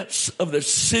prince of the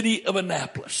city of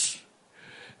Annapolis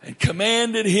and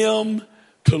commanded him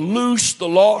to loose the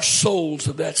lost souls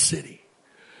of that city.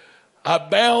 I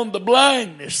bound the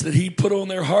blindness that he put on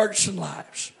their hearts and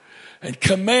lives and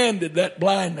commanded that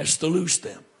blindness to loose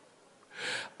them.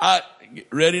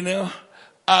 Ready now?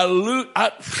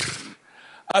 I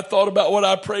thought about what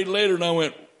I prayed later and I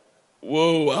went,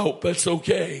 whoa, I hope that's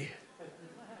okay.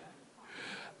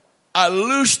 I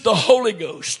loosed the Holy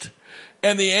Ghost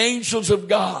and the angels of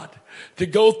God to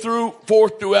go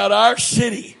forth throughout our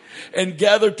city and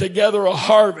gather together a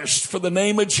harvest for the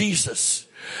name of Jesus.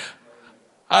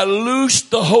 I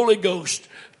loosed the Holy Ghost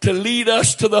to lead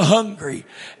us to the hungry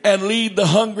and lead the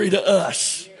hungry to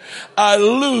us. I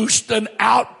loosed an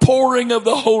outpouring of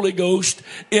the Holy Ghost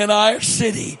in our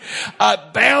city. I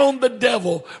bound the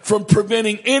devil from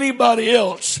preventing anybody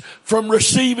else from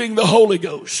receiving the Holy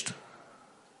Ghost.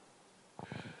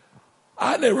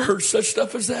 I never heard such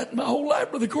stuff as that in my whole life,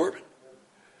 Brother Corbin.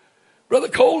 Brother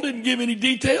Cole didn't give any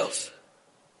details.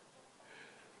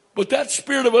 But that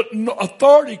spirit of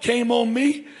authority came on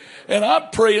me, and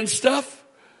I'm praying stuff.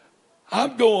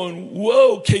 I'm going,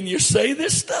 whoa, can you say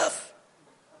this stuff?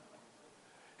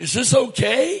 Is this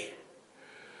okay?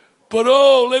 But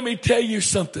oh, let me tell you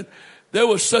something. There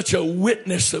was such a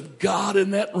witness of God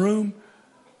in that room.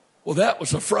 Well, that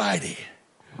was a Friday.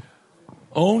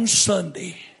 On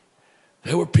Sunday,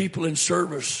 there were people in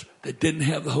service that didn't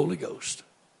have the Holy Ghost.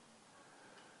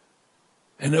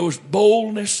 And there was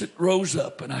boldness that rose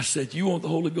up. And I said, you want the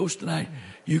Holy Ghost tonight?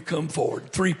 You come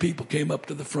forward. 3 people came up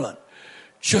to the front.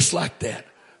 Just like that.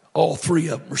 All 3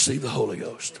 of them received the Holy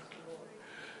Ghost.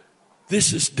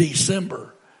 This is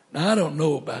December. Now, I don't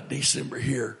know about December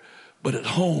here, but at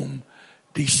home,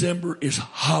 December is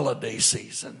holiday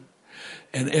season.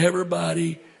 And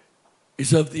everybody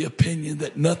is of the opinion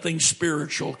that nothing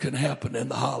spiritual can happen in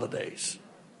the holidays.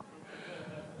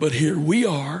 But here we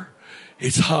are.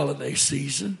 It's holiday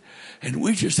season. And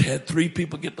we just had 3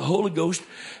 people get the Holy Ghost.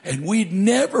 And we'd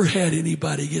never had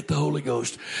anybody get the Holy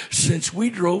Ghost. Since we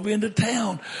drove into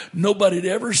town, nobody had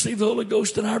ever received the Holy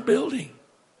Ghost in our building.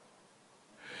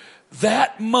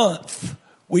 That month,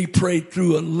 we prayed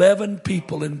through 11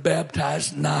 people and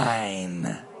baptized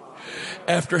 9.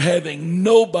 After having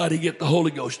nobody get the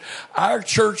Holy Ghost. Our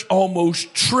church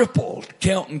almost tripled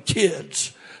counting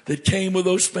kids that came with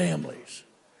those families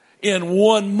in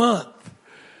 1 month.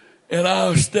 And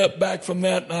I step back from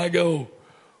that and I go,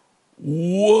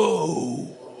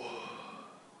 whoa.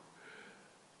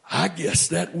 I guess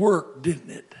that worked, didn't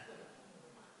it?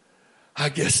 I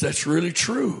guess that's really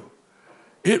true.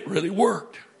 It really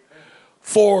worked.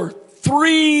 For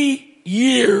 3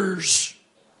 years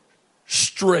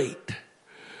straight,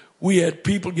 we had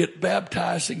people get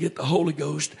baptized and get the Holy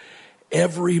Ghost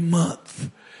every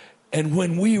month. And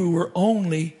when we were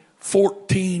only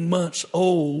 14 months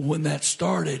old when that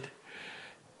started,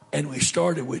 and we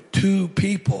started with 2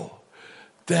 people,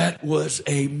 that was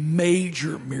a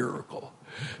major miracle.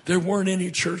 There weren't any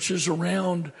churches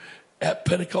around, at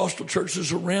Pentecostal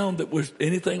churches around, that was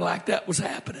anything like that was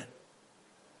happening.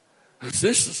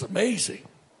 This is amazing.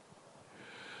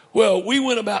 Well, we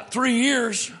went about 3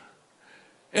 years,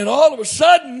 and all of a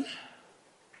sudden,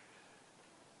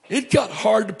 it got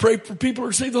hard to pray for people to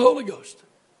receive the Holy Ghost.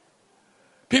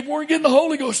 People weren't getting the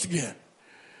Holy Ghost again.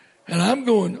 And I'm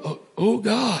going, oh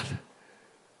God,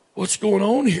 what's going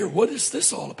on here? What is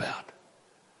this all about?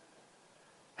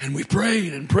 And we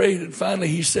prayed and prayed, and finally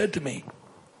he said to me,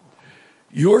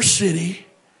 your city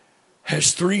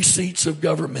has 3 seats of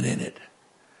government in it.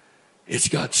 It's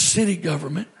got city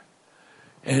government,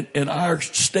 and our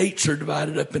states are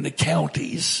divided up into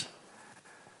counties.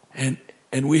 And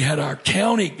we had our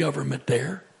county government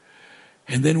there.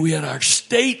 And then we had our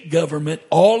state government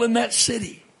all in that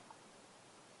city.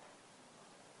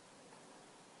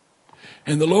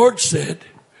 And the Lord said,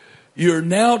 you're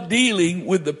now dealing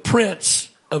with the prince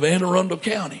of Anne Arundel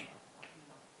County.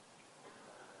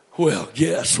 Well,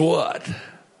 guess what?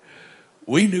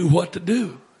 We knew what to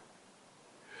do.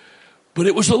 But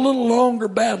it was a little longer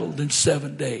battle than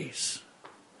 7 days.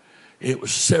 It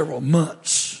was several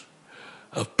months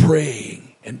of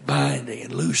praying and binding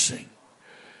and loosing.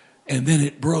 And then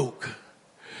it broke.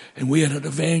 And we had an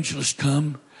evangelist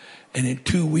come. And in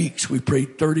 2 weeks, we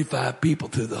prayed 35 people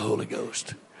through the Holy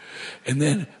Ghost. And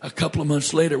then a couple of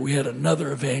months later, we had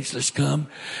another evangelist come.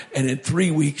 And in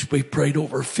 3 weeks, we prayed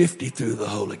over 50 through the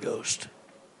Holy Ghost.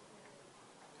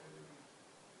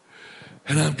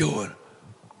 And I'm going,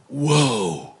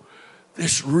 whoa,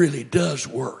 this really does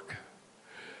work.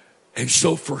 And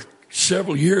so for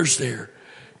several years there,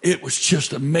 it was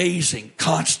just amazing.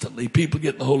 Constantly, people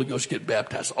getting the Holy Ghost, getting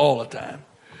baptized all the time.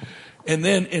 And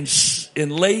then in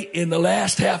the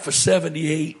last half of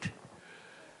 78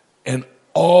 and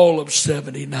all of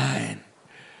 79,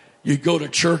 you go to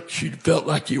church, you felt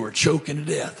like you were choking to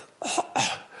death.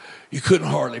 You couldn't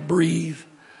hardly breathe.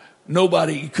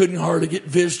 You couldn't hardly get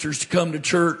visitors to come to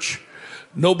church.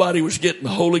 Nobody was getting the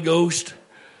Holy Ghost.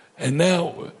 And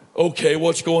now, okay,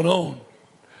 what's going on?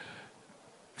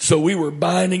 So we were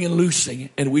binding and loosing,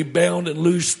 and we bound and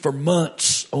loosed for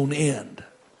months on end.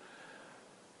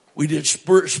 We did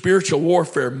spiritual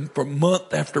warfare for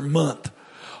month after month.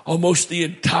 Almost the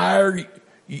entire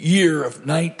year of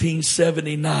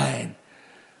 1979,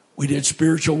 we did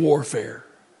spiritual warfare.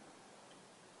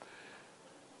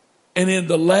 And in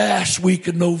the last week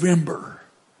of November,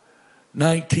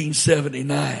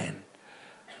 1979,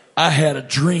 I had a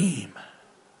dream.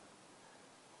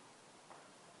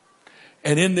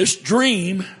 And in this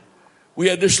dream, we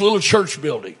had this little church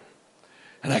building.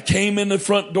 And I came in the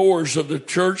front doors of the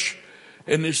church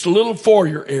in this little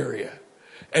foyer area.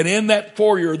 And in that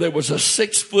foyer, there was a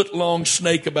 6-foot-long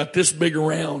snake about this big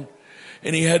around.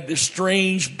 And he had this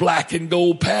strange black and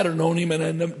gold pattern on him. And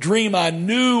in the dream, I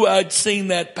knew I'd seen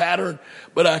that pattern,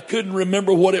 but I couldn't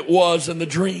remember what it was in the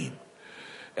dream.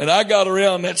 And I got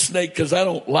around that snake because I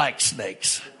don't like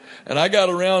snakes. And I got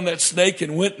around that snake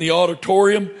and went in the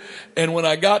auditorium. And when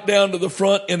I got down to the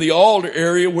front in the altar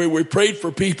area where we prayed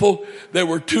for people, there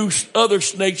were 2 other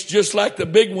snakes just like the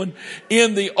big one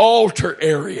in the altar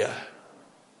area.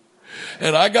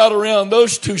 And I got around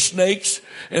those 2 snakes,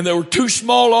 and there were 2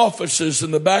 small offices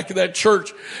in the back of that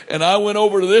church. And I went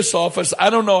over to this office. I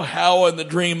don't know how in the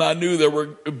dream I knew there were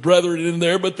brethren in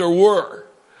there, but there were.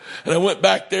 And I went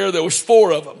back there. There was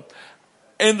 4 of them.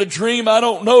 In the dream, I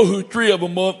don't know who 3 of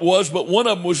them was, but one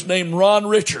of them was named Ron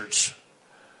Richards,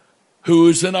 who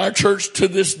is in our church to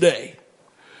this day.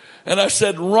 And I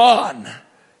said, Ron,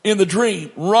 in the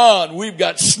dream, Ron, we've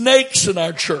got snakes in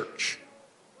our church.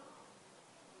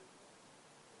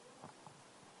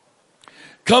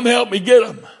 Come help me get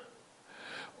them.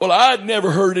 Well, I'd never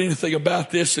heard anything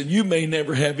about this, and you may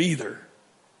never have either.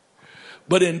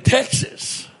 But in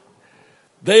Texas,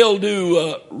 they'll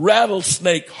do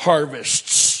rattlesnake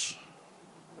harvests.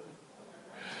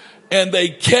 And they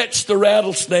catch the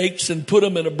rattlesnakes and put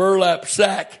them in a burlap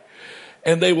sack.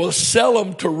 And they will sell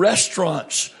them to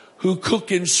restaurants who cook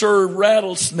and serve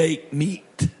rattlesnake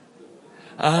meat.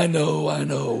 I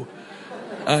know.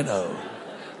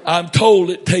 I'm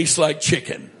told it tastes like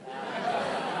chicken.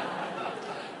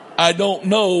 I don't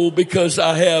know because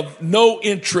I have no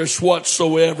interest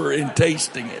whatsoever in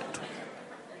tasting it.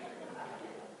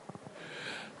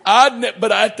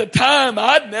 But at the time,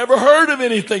 I'd never heard of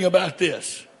anything about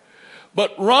this.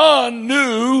 But Ron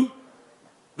knew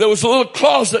there was a little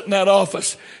closet in that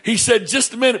office. He said,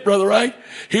 just a minute, Brother Wright.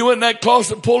 He went in that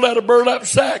closet and pulled out a burlap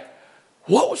sack.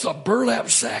 What was a burlap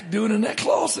sack doing in that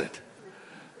closet?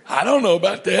 I don't know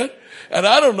about that. And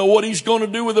I don't know what he's going to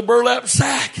do with a burlap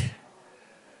sack.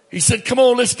 He said, come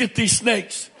on, let's get these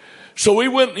snakes. So we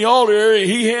went in the altar area.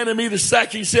 He handed me the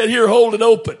sack. He said, here, hold it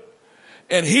open.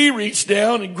 And he reached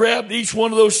down and grabbed each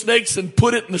one of those snakes and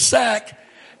put it in the sack.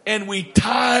 And we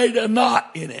tied a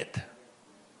knot in it.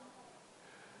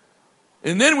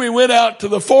 And then we went out to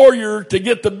the foyer to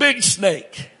get the big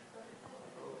snake.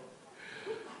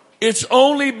 It's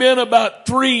only been about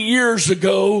 3 years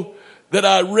ago that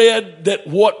I read that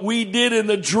what we did in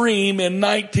the dream in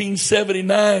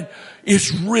 1979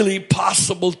 is really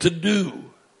possible to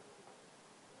do.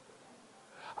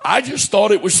 I just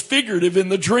thought it was figurative in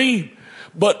the dream.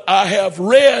 but I have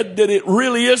read that it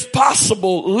really is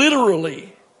possible,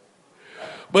 literally.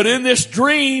 But in this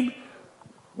dream,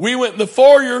 we went in the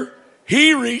foyer.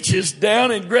 He reaches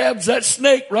down and grabs that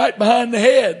snake right behind the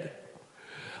head.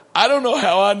 I don't know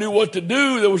how I knew what to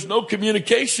do. There was no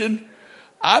communication.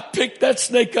 I picked that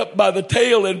snake up by the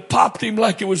tail and popped him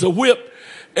like it was a whip.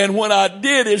 And when I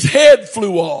did, his head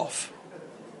flew off.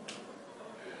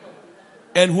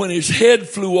 And when his head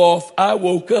flew off, I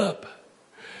woke up.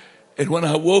 And when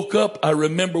I woke up, I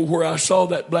remember where I saw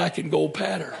that black and gold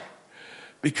pattern.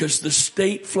 Because the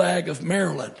state flag of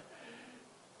Maryland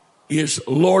is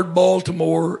Lord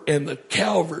Baltimore and the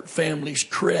Calvert family's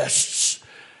crests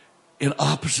in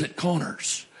opposite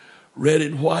corners. Red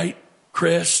and white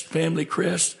crest, family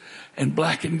crest, and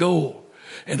black and gold.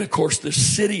 And of course, the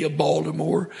city of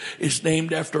Baltimore is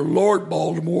named after Lord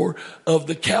Baltimore of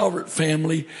the Calvert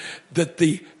family, that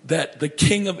the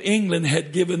King of England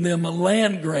had given them a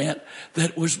land grant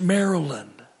that was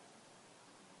Maryland.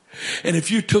 And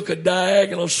if you took a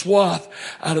diagonal swath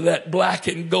out of that black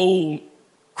and gold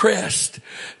crest,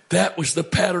 that was the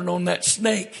pattern on that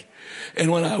snake. And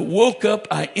when I woke up,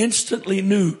 I instantly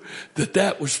knew that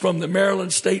that was from the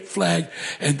Maryland state flag.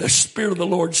 And the Spirit of the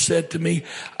Lord said to me,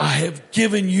 I have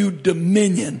given you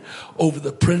dominion over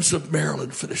the Prince of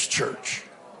Maryland for this church.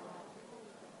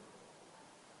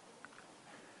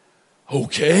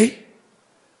 Okay,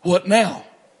 what now?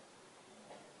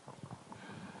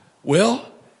 Well,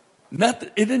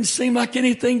 it didn't seem like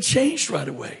anything changed right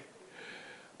away.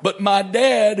 But my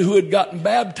dad, who had gotten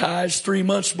baptized 3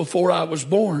 months before I was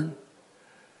born,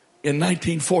 in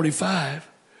 1945,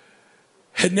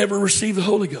 had never received the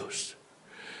Holy Ghost.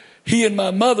 He and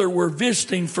my mother were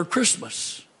visiting for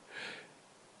Christmas.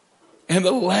 And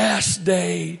the last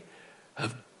day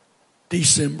of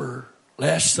December,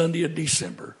 last Sunday of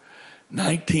December,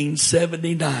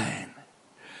 1979,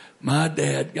 my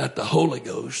dad got the Holy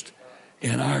Ghost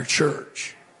in our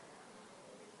church.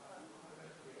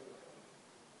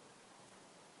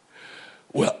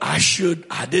 Well, I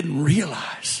didn't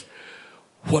realize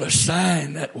what a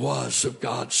sign that was of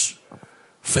God's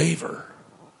favor.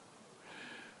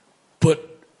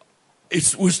 But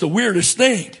it was the weirdest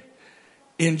thing.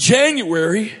 In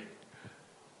January,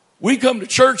 we come to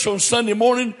church on Sunday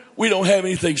morning. We don't have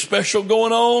anything special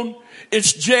going on.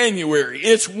 It's January.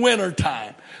 It's winter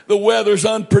time. The weather's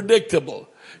unpredictable.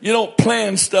 You don't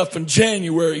plan stuff in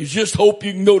January. You just hope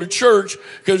you can go to church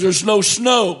because there's no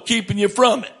snow keeping you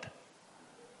from it.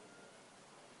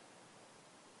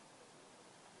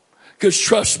 Because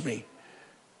trust me,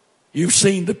 you've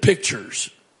seen the pictures.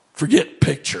 Forget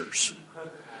pictures.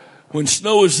 When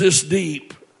snow is this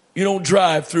deep, you don't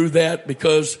drive through that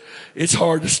because it's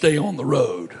hard to stay on the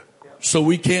road. So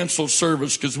we cancel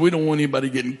service because we don't want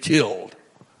anybody getting killed.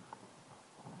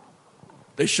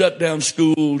 They shut down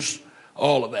schools,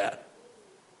 all of that.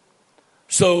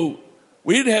 So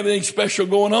we didn't have anything special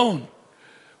going on.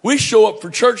 We show up for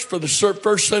church for the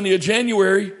first Sunday of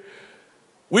January.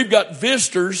 We've got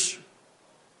visitors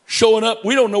showing up.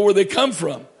 We don't know where they come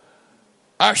from.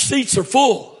 Our seats are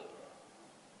full.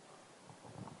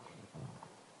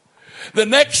 The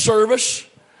next service,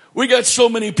 we got so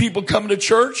many people coming to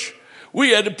church, we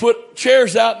had to put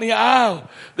chairs out in the aisle.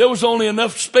 There was only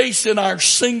enough space in our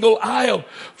single aisle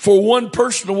for one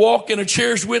person to walk in a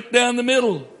chair's width down the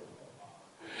middle.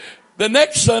 The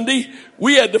next Sunday,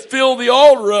 we had to fill the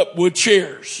altar up with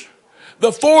chairs.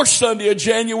 The fourth Sunday of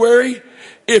January,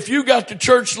 if you got to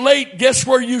church late, guess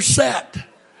where you sat?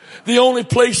 The only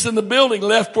place in the building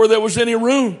left where there was any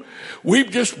room.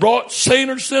 We've just brought Saint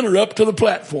or Sinner up to the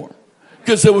platform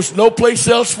because there was no place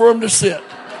else for them to sit.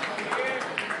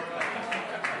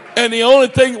 And the only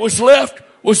thing that was left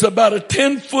was about a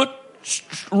 10-foot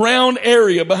round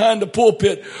area behind the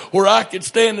pulpit where I could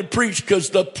stand and preach because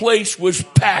the place was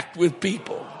packed with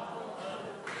people.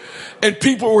 And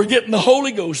people were getting the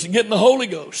Holy Ghost and getting the Holy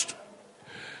Ghost.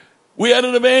 We had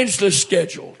an evangelist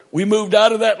scheduled. We moved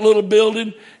out of that little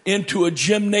building into a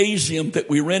gymnasium that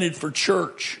we rented for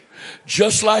church.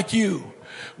 Just like you.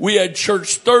 We had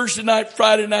church Thursday night,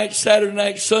 Friday night, Saturday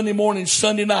night, Sunday morning,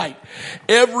 Sunday night.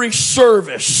 Every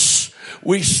service,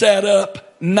 we sat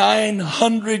up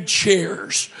 900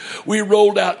 chairs. We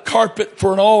rolled out carpet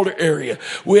for an altar area.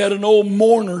 We had an old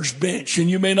mourner's bench, and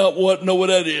you may not know what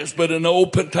that is, but in the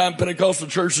old time Pentecostal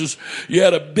churches, you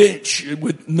had a bench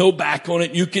with no back on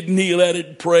it. You could kneel at it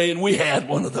and pray, and we had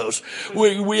one of those.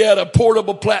 We had a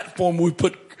portable platform we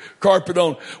put carpet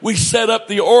on. We set up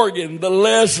the organ, the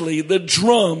Leslie, the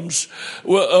drums,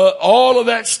 all of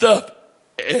that stuff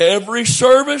every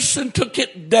service, and took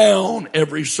it down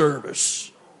every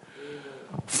service.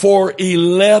 For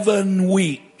 11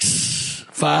 weeks.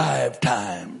 5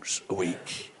 times a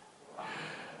week.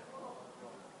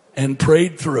 And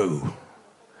prayed through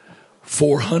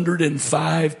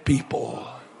 405 people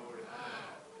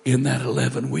in that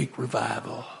 11-week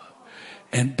revival.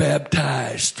 And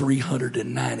baptized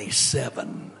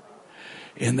 397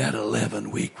 in that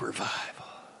 11-week revival.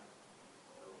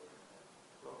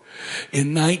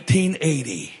 In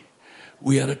 1980,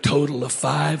 we had a total of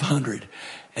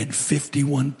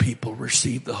 551 people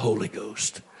receive the Holy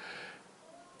Ghost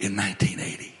in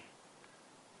 1980.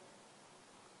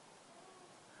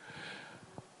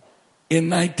 In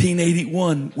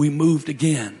 1981, we moved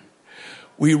again.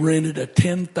 We rented a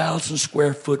 10,000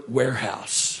 square foot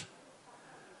warehouse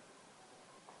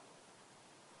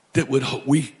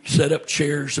we set up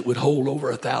chairs that would hold over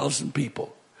 1,000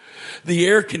 people. The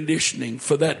air conditioning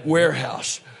for that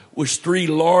warehouse was 3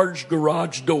 large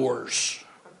garage doors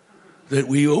that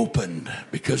we opened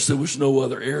because there was no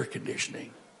other air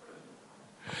conditioning.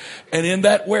 And in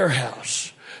that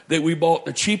warehouse that we bought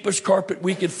the cheapest carpet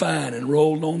we could find and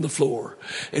rolled on the floor.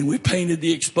 And we painted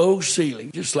the exposed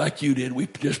ceiling just like you did. We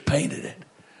just painted it.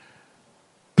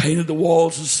 Painted the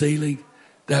walls and ceiling.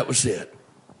 That was it.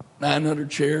 900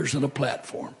 chairs and a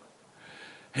platform.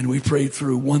 And we prayed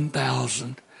through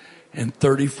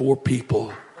 1,034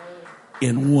 people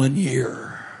in 1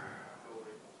 year.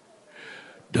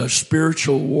 Does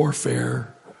spiritual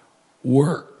warfare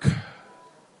work?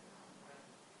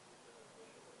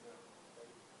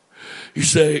 You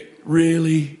say,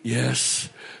 really? Yes.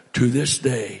 To this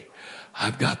day,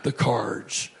 I've got the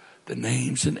cards, the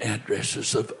names and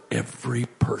addresses of every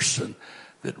person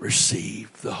that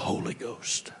received the Holy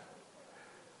Ghost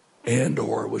and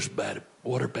or was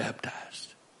water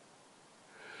baptized.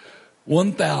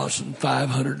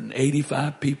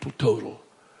 1,585 people total.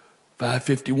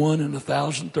 551 and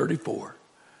 1,034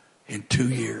 in 2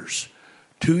 years.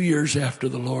 2 years after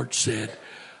the Lord said,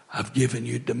 I've given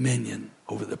you dominion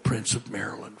over the Prince of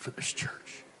Maryland for this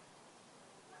church.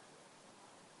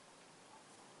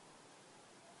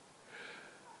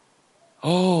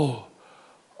 Oh,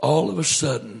 all of a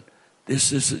sudden,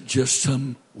 this isn't just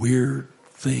some weird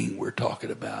thing we're talking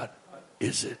about,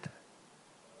 is it?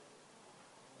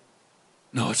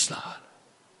 No, it's not.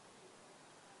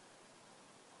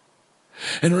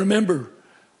 And remember,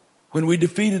 when we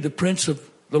defeated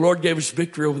the Lord gave us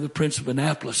victory over the Prince of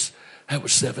Annapolis, that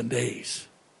was 7 days.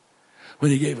 When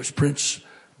he gave us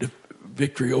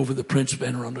victory over the Prince of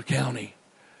Anne Arundel County,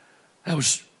 that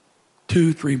was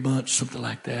 2-3 months, something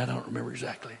like that. I don't remember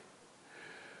exactly.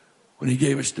 When he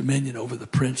gave us dominion over the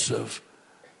Prince of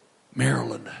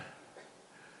Maryland,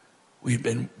 we've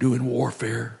been doing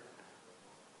warfare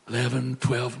 11,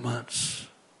 12 months.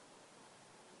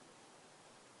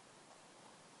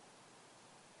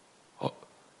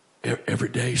 Every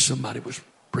day somebody was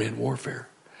praying warfare.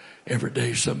 Every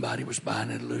day somebody was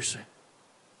binding and loosing.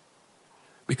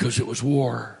 Because it was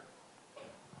war.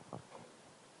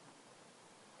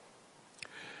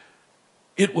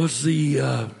 It was we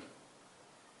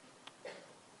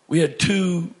had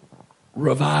 2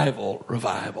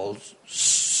 revivals,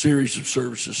 series of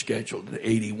services scheduled in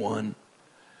 81.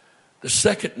 The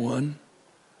second one,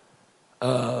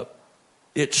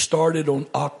 it started on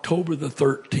October the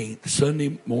 13th,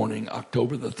 Sunday morning,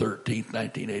 October the 13th,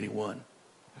 1981.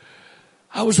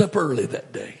 I was up early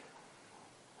that day.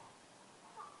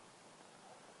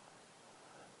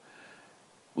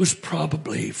 It was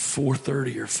probably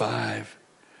 4:30 or 5,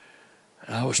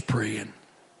 and I was praying.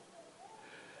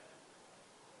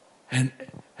 And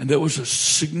there was a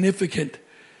significant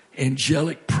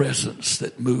angelic presence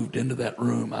that moved into that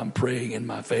room. I'm praying in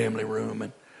my family room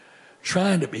and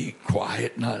trying to be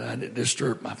quiet, not to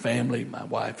disturb my family, my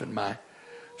wife and my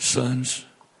sons.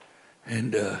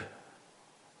 And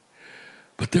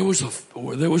but there was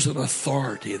an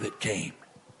authority that came.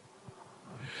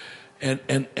 And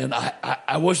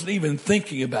I wasn't even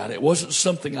thinking about it. It wasn't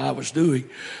something I was doing,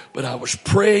 but I was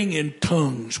praying in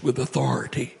tongues with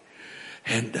authority.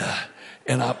 And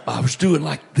I was doing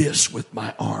like this with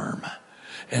my arm.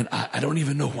 And I don't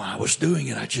even know why I was doing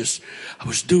it. I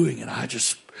was doing it. I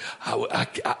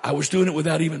was doing it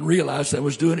without even realizing I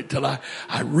was doing it till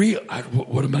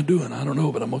what am I doing? I don't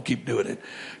know, but I'm going to keep doing it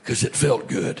because it felt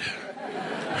good.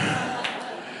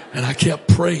 And I kept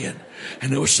praying.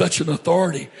 And there was such an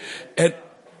authority. And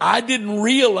I didn't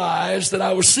realize that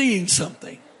I was seeing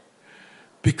something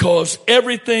because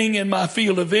everything in my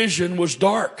field of vision was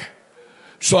dark.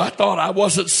 So I thought I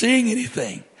wasn't seeing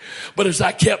anything. But as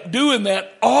I kept doing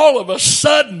that, all of a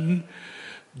sudden,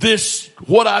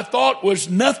 what I thought was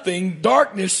nothing,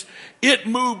 darkness, it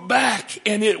moved back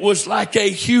and it was like a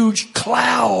huge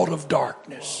cloud of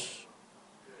darkness.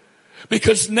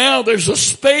 Because now there's a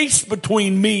space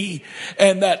between me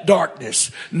and that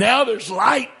darkness. Now there's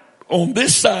light on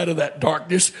this side of that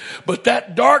darkness, but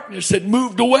that darkness had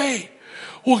moved away.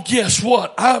 Well, guess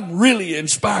what? I'm really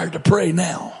inspired to pray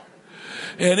now.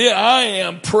 And I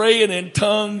am praying in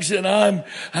tongues, and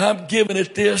I'm giving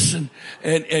it this,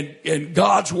 and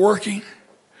God's working.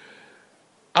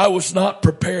 I was not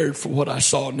prepared for what I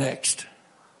saw next.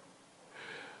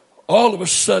 All of a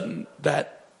sudden,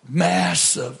 that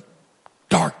mass of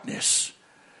darkness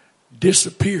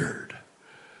disappeared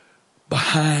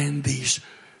behind these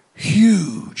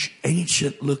huge,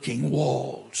 ancient-looking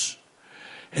walls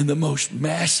and the most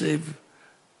massive,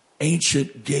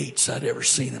 ancient gates I'd ever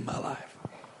seen in my life.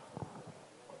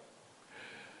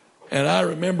 And I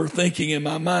remember thinking in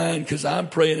my mind, because I'm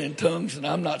praying in tongues and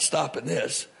I'm not stopping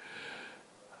this,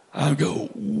 I go,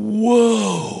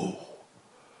 whoa,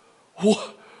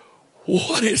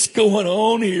 what is going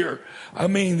on here? I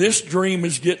mean, this dream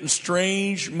is getting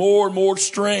strange, more and more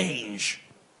strange.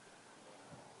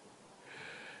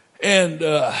 And,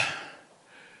 I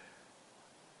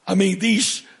mean,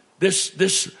 this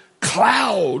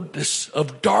cloud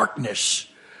of darkness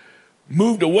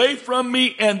moved away from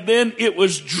me, and then it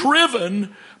was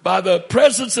driven by the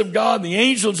presence of God and the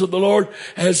angels of the Lord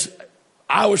as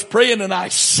I was praying, and I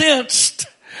sensed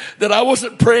that I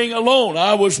wasn't praying alone.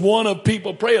 I was one of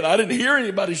people praying. I didn't hear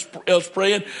anybody else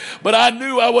praying, but I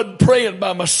knew I wasn't praying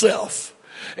by myself.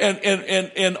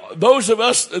 And those of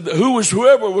us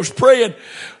whoever was praying,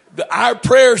 our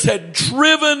prayers had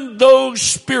driven those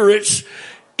spirits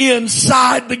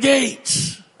inside the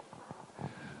gates.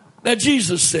 Now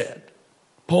Jesus said,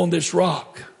 upon this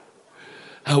rock,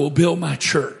 I will build my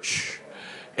church,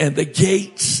 and the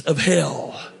gates of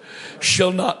hell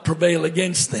shall not prevail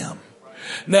against them.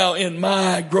 Now, in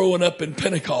my growing up in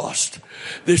Pentecost,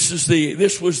 this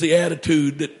was the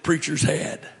attitude that preachers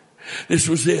had. This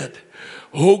was it.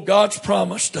 Oh, God's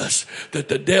promised us that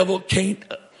the devil can't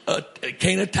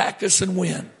attack us and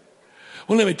win.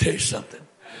 Well, let me tell you something.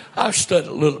 I've studied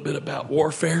a little bit about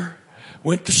warfare.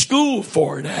 Went to school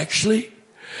for it, actually.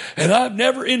 And I've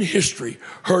never in history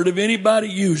heard of anybody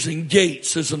using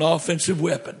gates as an offensive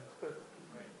weapon.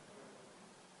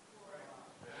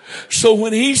 So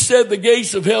when he said the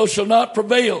gates of hell shall not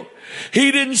prevail,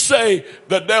 he didn't say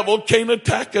the devil can't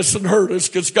attack us and hurt us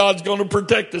because God's going to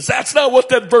protect us. That's not what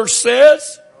that verse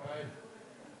says.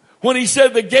 When he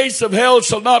said the gates of hell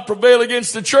shall not prevail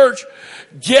against the church,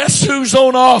 guess who's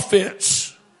on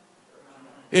offense?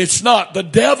 It's not the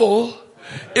devil.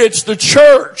 It's the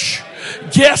church.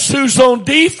 Guess who's on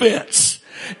defense?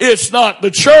 It's not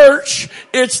the church.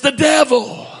 It's the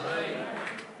devil.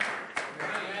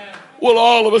 Well,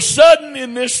 all of a sudden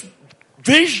in this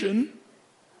vision,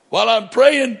 while I'm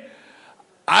praying,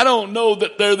 I don't know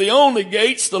that they're the only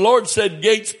gates. The Lord said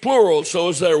gates plural. So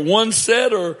is there one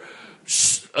set or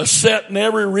a set in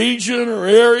every region or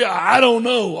area? I don't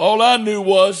know. All I knew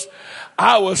was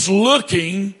I was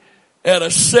looking at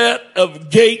a set of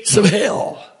gates of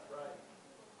hell.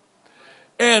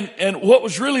 And what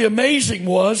was really amazing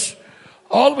was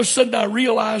all of a sudden I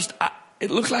realized it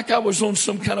looked like I was on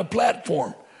some kind of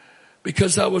platform,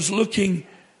 because I was looking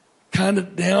kind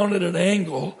of down at an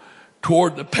angle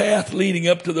toward the path leading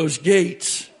up to those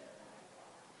gates.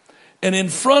 And in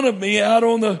front of me, out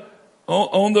on the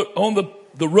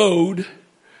road,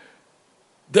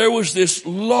 there was this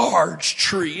large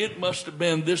tree. It must have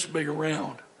been this big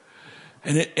around.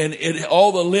 And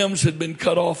all the limbs had been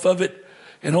cut off of it.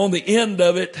 And on the end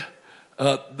of it,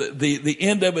 the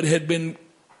end of it had been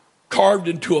carved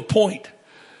into a point.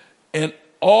 And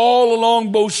all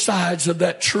along both sides of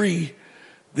that tree,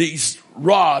 these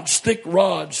rods, thick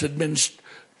rods, had been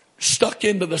stuck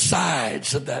into the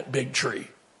sides of that big tree.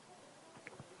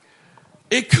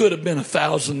 It could have been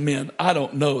 1,000 men. I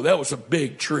don't know. That was a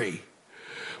big tree.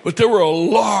 But there were a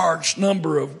large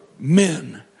number of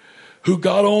men who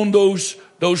got on those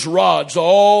rods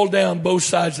all down both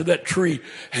sides of that tree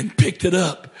and picked it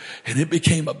up, and it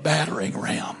became a battering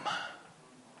ram.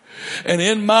 And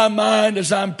in my mind,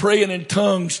 as I'm praying in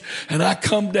tongues, and I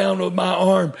come down with my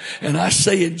arm and I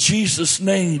say in Jesus'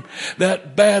 name,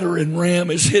 that battering ram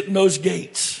is hitting those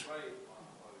gates.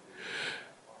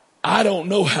 I don't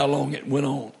know how long it went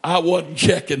on. I wasn't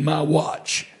checking my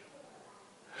watch.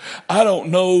 I don't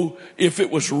know if it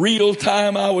was real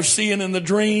time I was seeing in the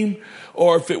dream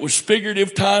or if it was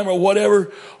figurative time or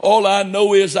whatever. All I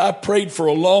know is I prayed for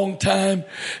a long time,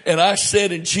 and I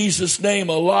said in Jesus' name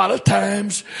a lot of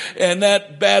times, and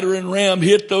that battering ram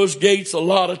hit those gates a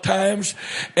lot of times,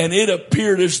 and it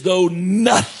appeared as though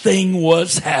nothing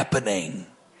was happening.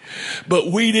 But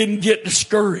we didn't get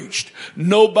discouraged.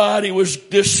 Nobody was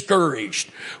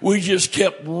discouraged. We just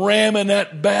kept ramming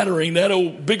that battering. That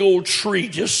old big old tree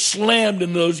just slammed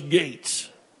in those gates.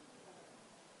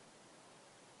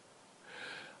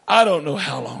 I don't know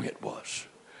how long it was.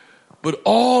 But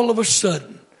all of a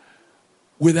sudden,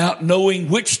 without knowing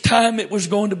which time it was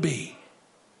going to be,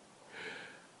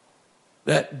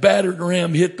 that battering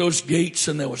ram hit those gates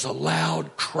and there was a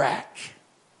loud crack.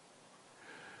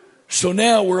 So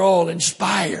now we're all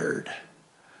inspired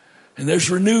and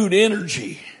there's renewed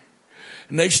energy.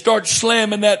 And they start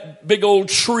slamming that big old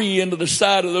tree into the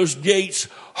side of those gates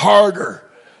harder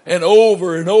and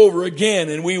over again.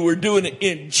 And we were doing it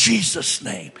in Jesus'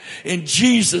 name. In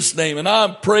Jesus' name. And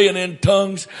I'm praying in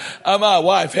tongues. My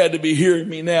wife had to be hearing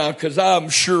me now because I'm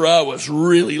sure I was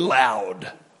really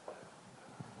loud.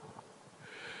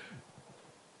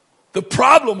 The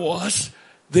problem was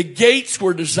the gates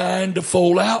were designed to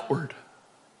fold outward.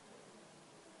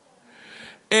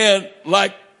 And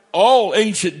like all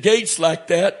ancient gates like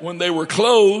that, when they were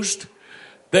closed,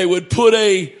 they would put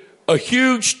a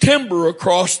huge timber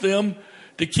across them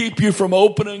to keep you from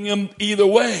opening them either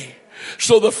way.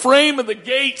 So the frame of the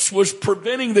gates was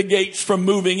preventing the gates from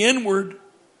moving inward.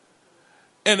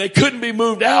 And they couldn't be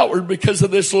moved outward because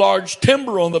of this large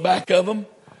timber on the back of them.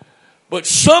 But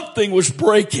something was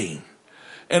breaking.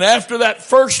 And after that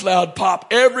first loud pop,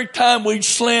 every time we'd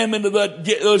slam into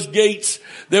those gates,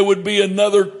 there would be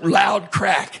another loud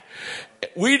crack.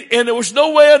 And there was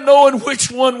no way of knowing which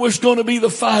one was going to be the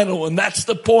final one. That's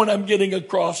the point I'm getting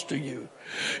across to you.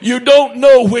 You don't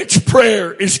know which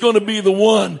prayer is going to be the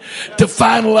one to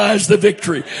finalize the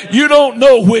victory. You don't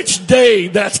know which day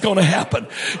that's going to happen.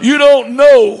 You don't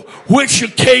know which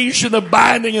occasion of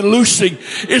binding and loosing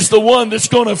is the one that's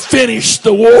going to finish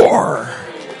the war.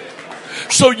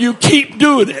 So you keep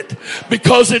doing it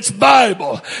because it's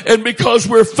Bible and because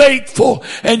we're faithful,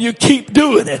 and you keep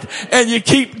doing it and you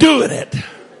keep doing it.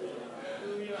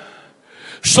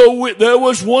 So there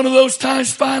was one of those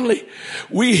times finally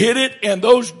we hit it and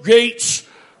those gates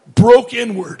broke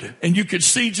inward and you could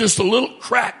see just a little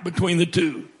crack between the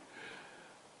two.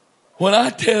 When I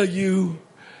tell you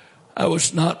I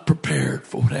was not prepared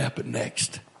for what happened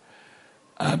next,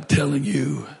 I'm telling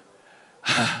you,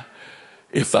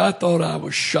 if I thought I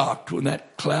was shocked when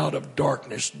that cloud of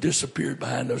darkness disappeared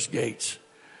behind those gates,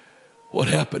 what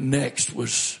happened next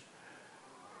was,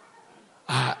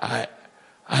 I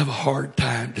have a hard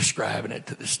time describing it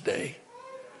to this day.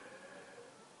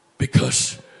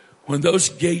 Because when those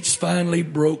gates finally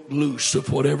broke loose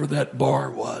of whatever that bar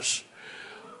was,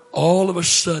 all of a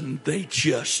sudden they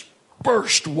just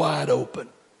burst wide open.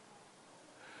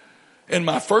 And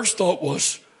my first thought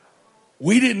was,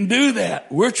 we didn't do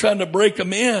that. We're trying to break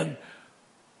them in.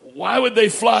 Why would they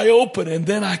fly open? And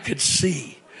then I could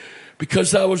see,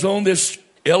 because I was on this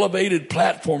elevated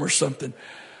platform or something,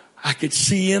 I could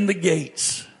see in the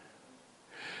gates.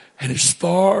 And as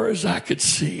far as I could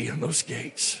see in those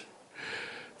gates,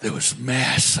 there was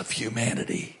mass of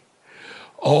humanity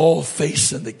all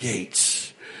facing the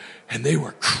gates. And they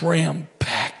were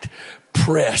cram-packed,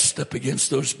 pressed up against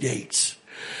those gates.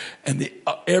 And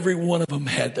every one of them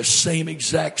had the same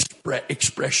exact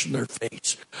expression on their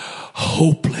face.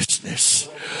 Hopelessness,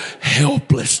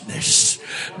 helplessness,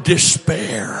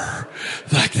 despair.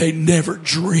 Like they never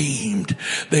dreamed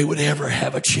they would ever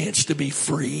have a chance to be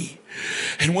free.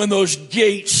 And when those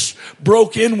gates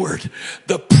broke inward,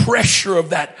 the pressure of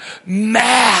that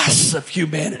mass of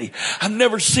humanity. I've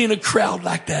never seen a crowd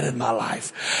like that in my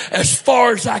life. As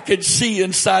far as I could see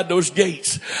inside those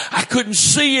gates, I couldn't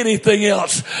see anything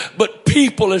else but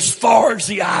people as far as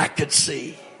the eye could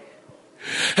see.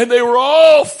 And they were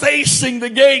all facing the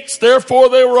gates. Therefore,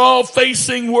 they were all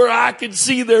facing where I could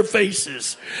see their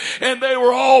faces. And they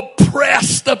were all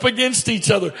pressed up against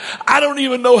each other. I don't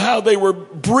even know how they were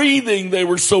breathing. They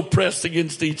were so pressed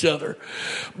against each other.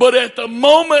 But at the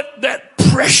moment that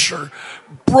pressure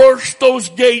burst those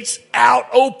gates out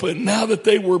open, now that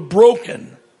they were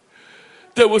broken,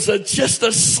 there was just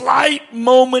a slight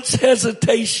moment's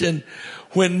hesitation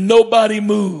when nobody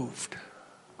moved.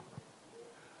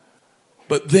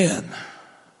 But then,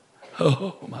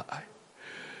 oh my,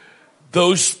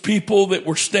 those people that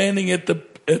were standing at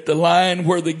the line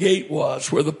where the gate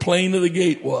was, where the plane of the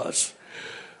gate was,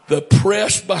 the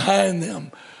press behind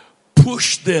them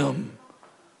pushed them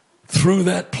through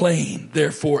that plane,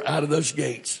 therefore out of those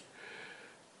gates.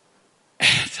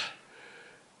 And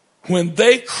when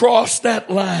they crossed that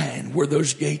line where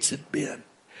those gates had been,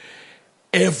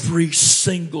 every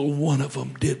single one of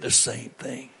them did the same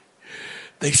thing.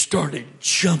 They started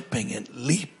jumping and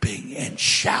leaping and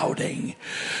shouting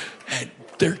and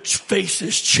their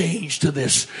faces changed to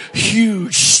this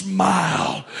huge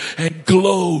smile and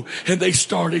glow, and they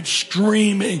started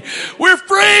screaming, "We're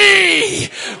free!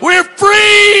 We're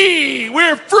free!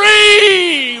 We're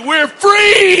free! We're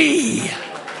free!"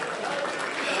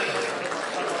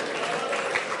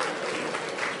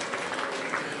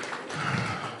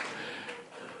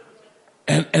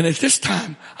 And at this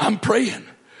time, I'm praying,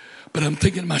 but I'm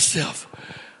thinking to myself,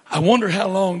 I wonder how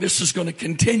long this is going to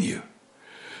continue.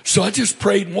 So I just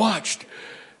prayed and watched.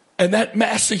 And that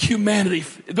mass of humanity,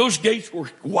 those gates were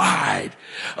wide.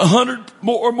 100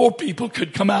 or more people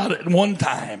could come out at one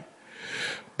time.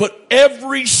 But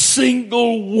every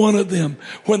single one of them,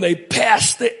 when they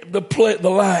passed the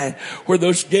line where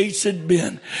those gates had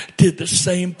been, did the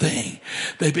same thing.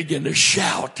 They began to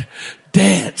shout,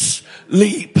 dance,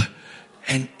 leap,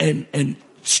 and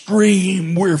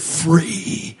scream, "We're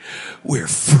free. We're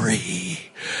free."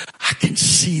 I can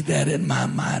see that in my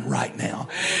mind right now.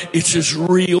 It's as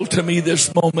real to me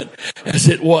this moment as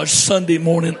it was Sunday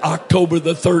morning, October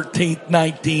the 13th,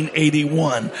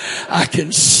 1981. I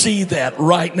can see that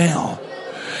right now.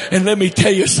 And let me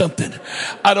tell you something.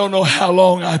 I don't know how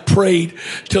long I prayed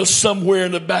till somewhere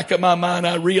in the back of my mind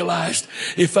I realized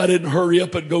if I didn't hurry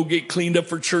up and go get cleaned up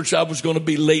for church, I was going to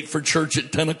be late for church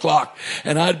at 10 o'clock.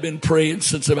 And I'd been praying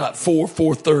since about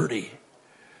 4:30.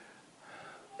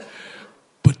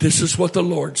 But this is what the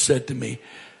Lord said to me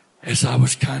as I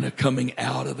was kind of coming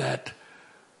out of that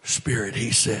spirit.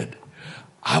 He said,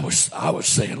 I was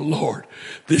saying, "Lord,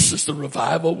 this is the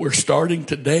revival we're starting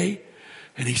today."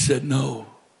 And he said, "No,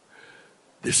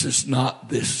 this is not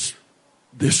this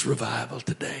revival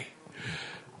today.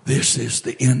 This is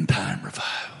the end time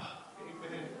revival.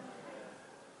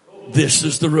 This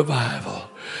is the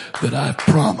revival that I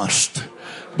promised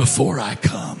before I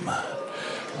come.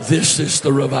 This is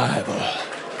the revival.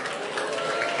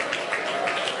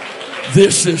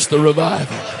 This is the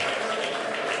revival."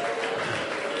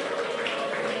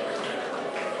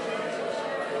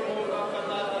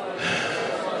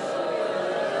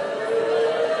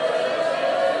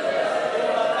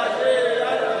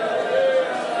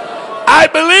 I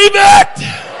believe it.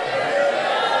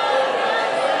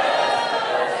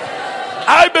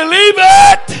 I believe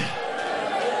it.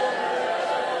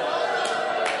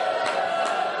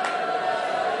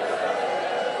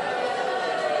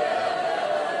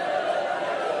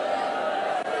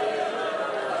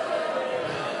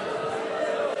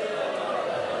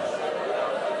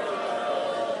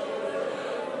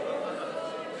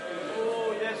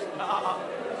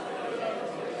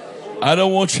 I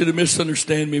don't want you to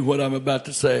misunderstand me what I'm about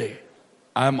to say.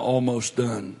 I'm almost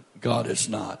done. God is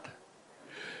not.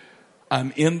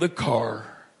 I'm in the car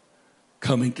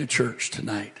coming to church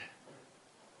tonight.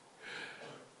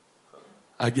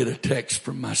 I get a text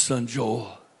from my son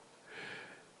Joel.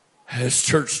 "Has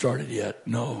church started yet?"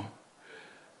 "No."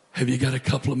 "Have you got a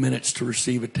couple of minutes to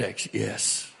receive a text?"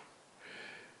 "Yes."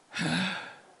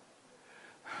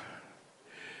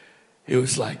 It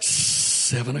was like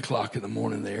 7 o'clock in the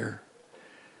morning there.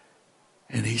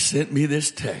 And he sent me this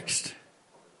text.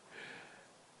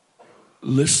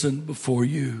 Listen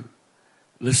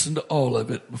to all of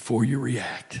it before you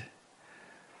react.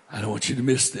 I don't want you to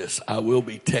miss this. I will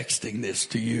be texting this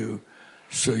to you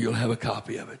so you'll have a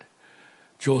copy of it.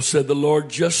 Joel said, "The Lord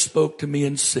just spoke to me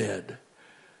and said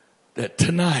that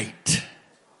tonight,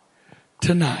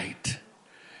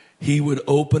 he would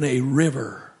open a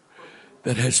river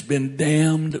that has been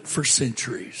dammed for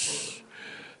centuries.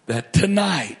 That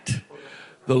tonight,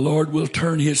 the Lord will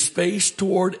turn his face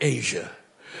toward Asia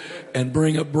and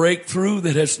bring a breakthrough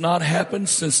that has not happened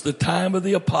since the time of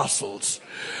the apostles,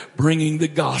 bringing the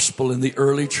gospel in the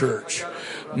early church.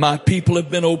 My people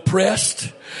have been oppressed,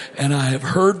 and I have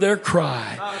heard their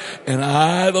cry, and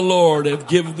I, the Lord, have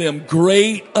given them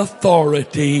great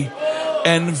authority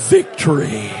and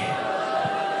victory."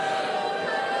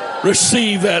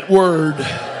 Receive that word.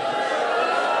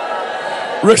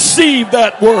 Receive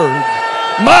that word.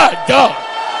 My God.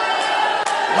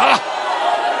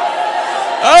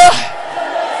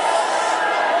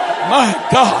 My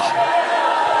God.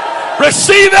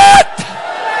 Receive it.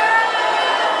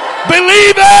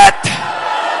 Believe it.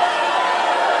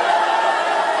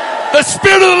 The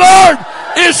Spirit of the Lord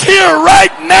is here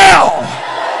right now.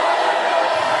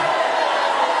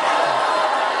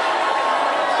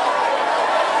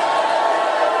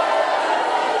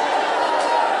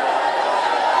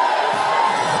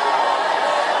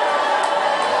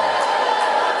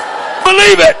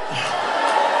 Believe it.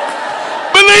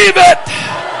 Believe it.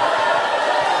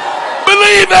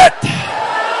 Believe it.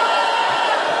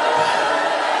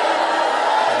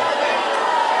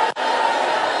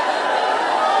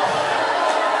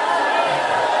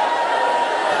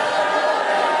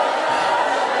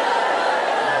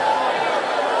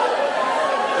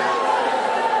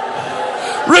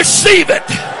 Receive it.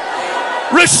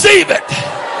 Receive it.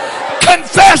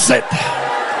 Confess it.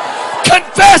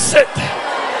 Confess it.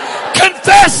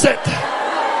 Confess it.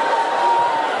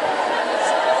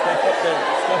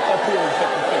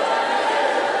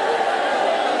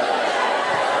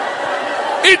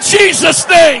 In Jesus'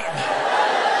 name.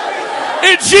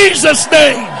 In Jesus'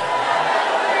 name.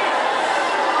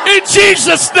 In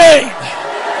Jesus' name.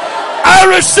 I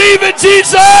receive it,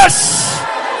 Jesus.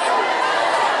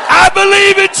 I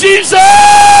believe in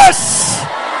Jesus.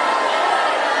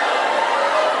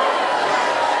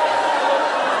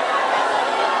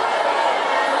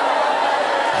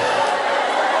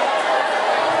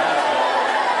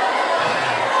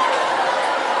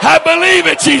 I believe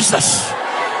it, Jesus.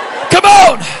 Come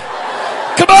on.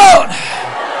 Come on.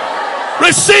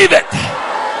 Receive it.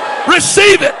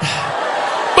 Receive it.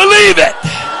 Believe it.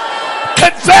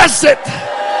 Confess it.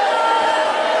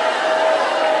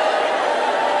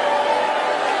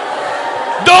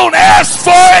 Don't ask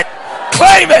for it.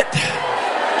 Claim it.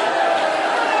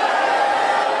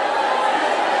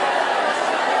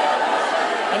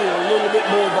 I need a little bit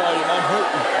more volume. I'm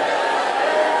hurting.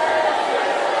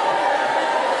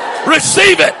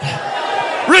 Receive it.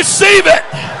 Receive it.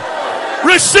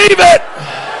 Receive it.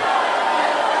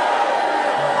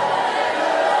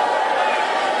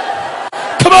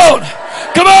 Come on.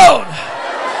 Come on.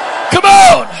 Come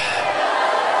on.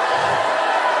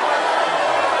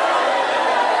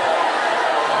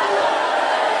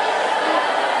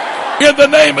 In the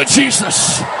name of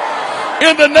Jesus.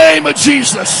 In the name of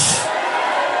Jesus.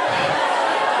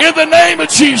 In the name of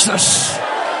Jesus.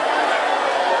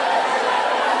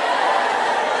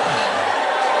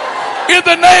 In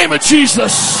the name of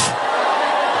Jesus.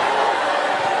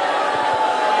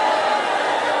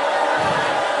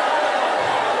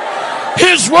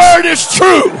 His word is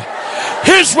true.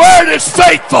 His word is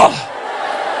faithful.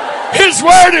 His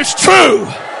word is true.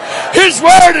 His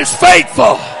word is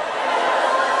faithful.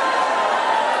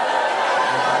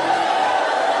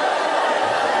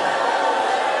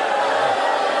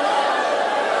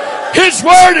 His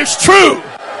word is true.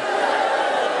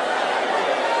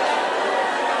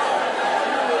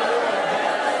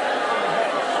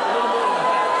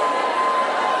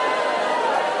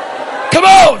 Come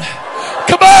on.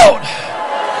 Come on.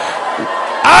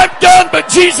 I'm done, but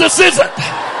Jesus isn't.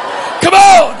 Come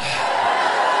on.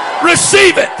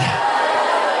 Receive it.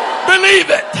 Believe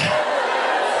it.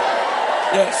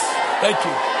 Yes. Thank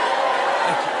you.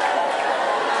 Thank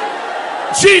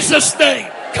you. Jesus' name.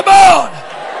 Come on.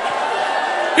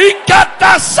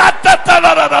 Ikata satata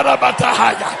la la la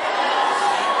batahaya.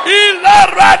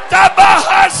 Ilarata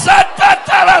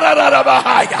bahasata la la la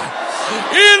bahaya.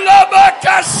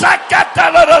 Ilabaka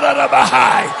sakata la la la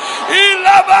bahai.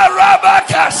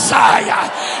 Ilabarabaka saya.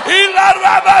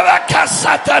 Ilarabaka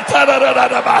satata la la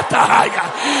la batahaya.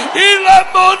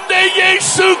 Ilamonde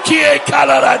Yesu kie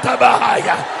kalarata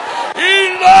bahaya.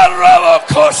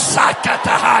 Ilarabako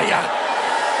sakatahaya.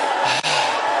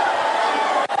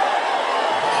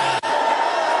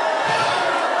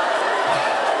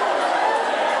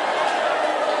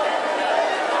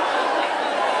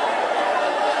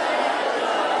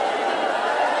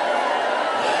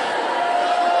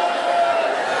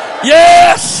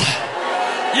 Yes,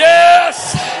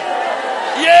 yes,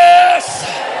 yes,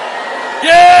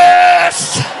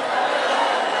 yes.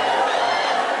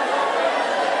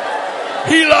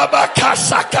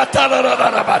 Hilabakasa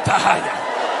katarara batahaya.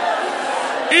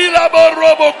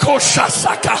 Ilaborobo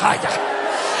koshasa kahaya.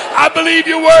 I believe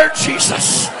your word,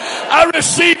 Jesus. I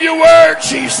receive your word,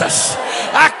 Jesus.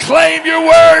 I claim your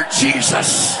word,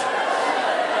 Jesus.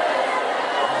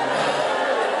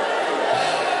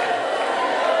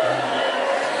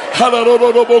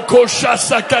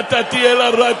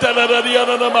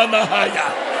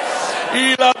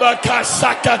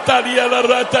 Ilabakasa katalia la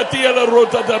ratatia la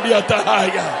rota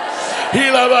tabiatahaya.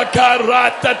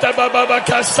 Ilabakarata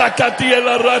tababakasakatia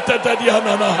la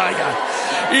ratadianahaya.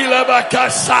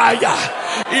 Ilabakasaya.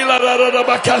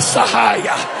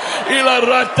 Ilarabakasahaya.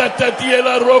 Ilaratatia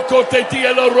la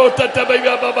rokotetia la rota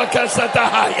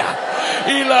tababakasatahaya.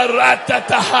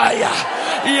 Ilaratahaya.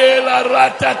 Yela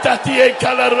ratatatie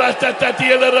kala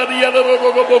ratatatie la radia la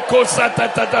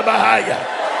robokosatatabahaya.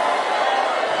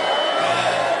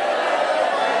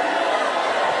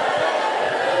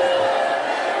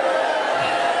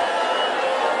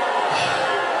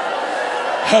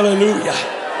 Hallelujah.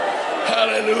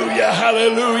 Hallelujah.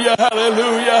 Hallelujah.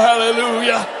 Hallelujah.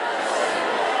 Hallelujah.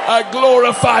 I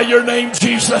glorify your name,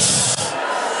 Jesus.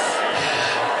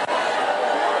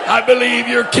 I believe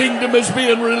your kingdom is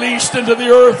being released into the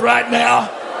earth right now.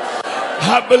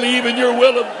 I believe in your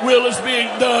will is being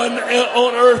done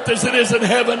on earth as it is in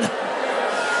heaven.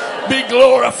 Be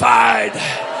glorified.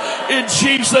 In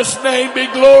Jesus' name, be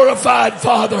glorified,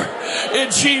 Father.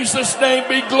 In Jesus' name,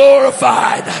 be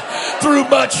glorified through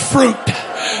much fruit.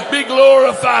 Be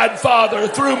glorified, Father,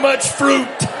 through much fruit.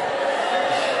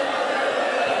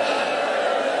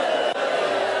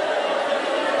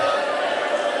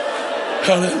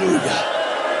 Hallelujah.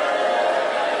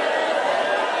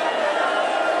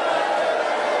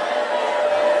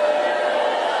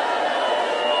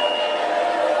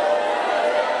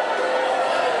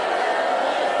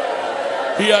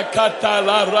 Yakata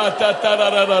la rata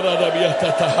tararara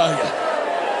biatatahaya.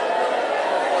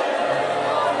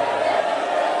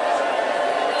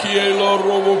 Kielo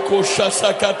robo kosha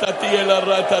sakata tiela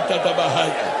rata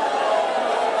tatabahaya.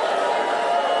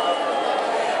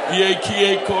 Ye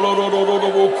kie kolororo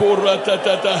robo korata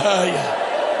tatahaya.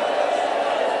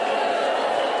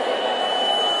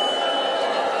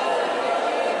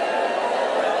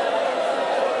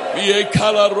 Ye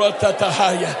kala rata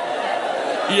tahaya.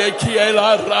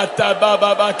 Yekiela rata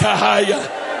baba bakahaya.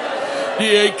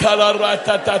 Yekala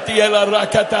rata tatiela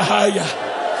rakatahaya.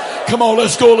 Come on,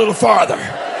 let's go a little farther.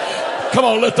 Come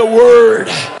on, let the word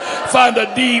find a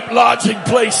deep lodging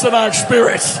place in our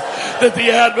spirits that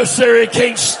the adversary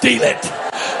can't steal it.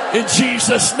 In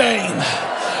Jesus' name.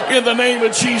 In the name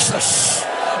of Jesus.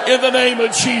 In the name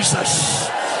of Jesus.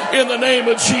 In the name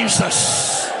of Jesus.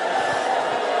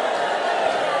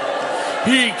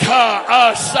 Hika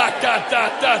asakata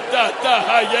ta ta ta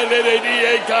hayelele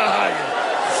ekahaya.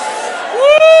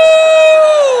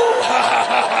 Woo! Ha ha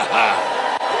ha ha.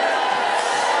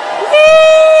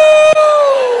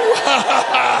 Woo! Ha ha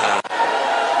ha.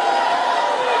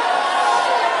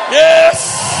 Yes.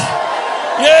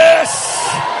 Yes.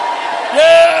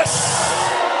 Yes.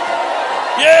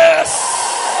 Yes.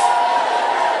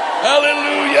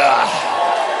 Hallelujah.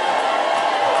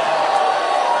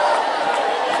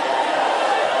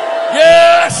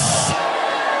 Yes.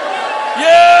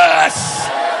 Yes.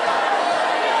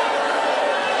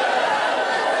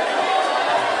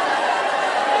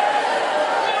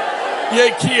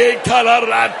 Yekie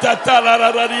kalarata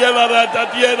talarara dielarata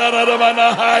dielarara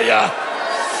manahaya.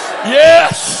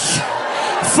 Yes.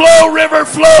 Flow, river,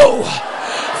 flow.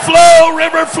 Flow,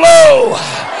 river, flow.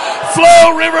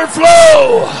 Flow, river,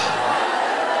 flow.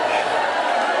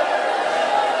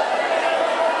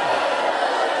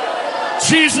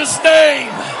 Jesus'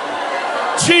 name.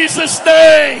 Jesus'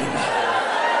 name.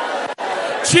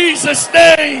 Jesus'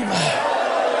 name.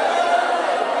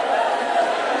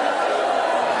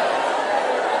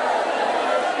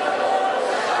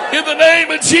 In the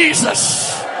name of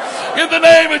Jesus. In the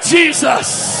name of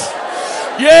Jesus.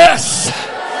 Yes.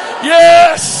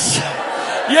 Yes.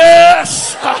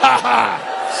 Yes. Ha ha ha.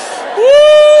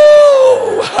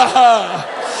 Woo. Ha ha.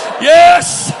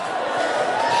 Yes.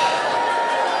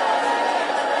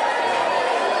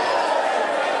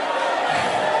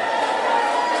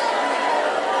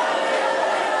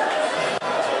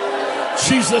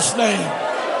 Jesus' name.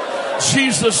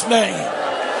 Jesus' name.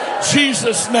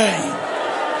 Jesus' name.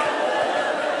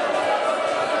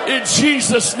 In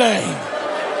Jesus' name.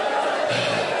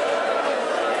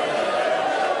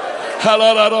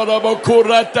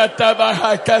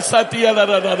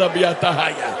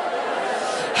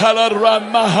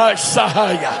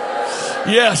 Yes.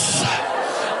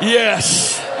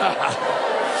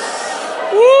 Yes.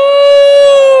 Woo.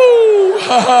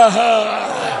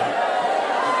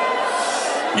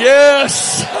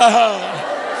 Yes.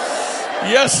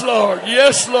 Yes, Lord.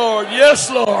 Yes, Lord.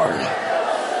 Yes, Lord.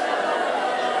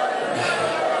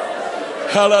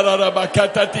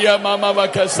 Halarabakatatia mama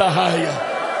makasahaya.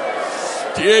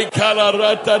 Tie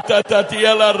kalarata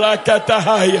tatatiela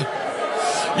rakatahaya.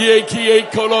 Ye kie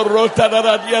kolorota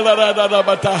radiela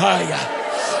radabatahaya.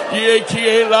 Ye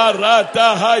kie la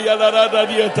ratahaya la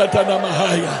radia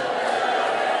tatanamahaya.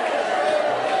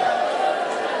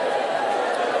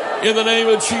 In the name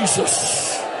of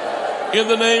Jesus. In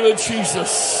the name of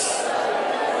Jesus.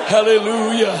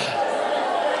 Hallelujah.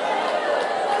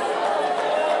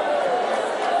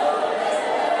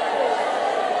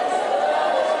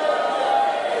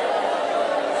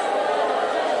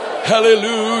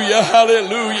 Hallelujah.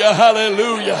 Hallelujah.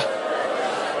 Hallelujah.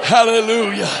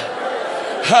 Hallelujah.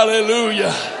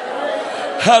 Hallelujah.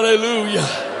 Hallelujah.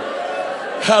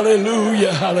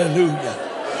 Hallelujah. Hallelujah.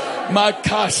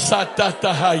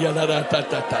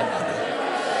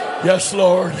 Yes,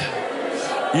 Lord.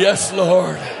 Yes,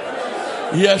 Lord.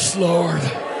 Yes, Lord.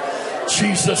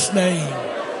 Jesus' name.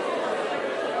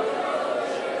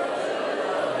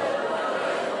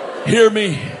 Hear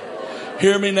me.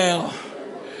 Hear me now.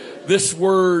 This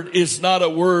word is not a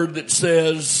word that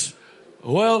says,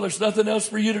 well, there's nothing else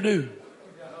for you to do.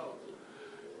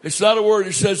 It's not a word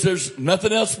that says there's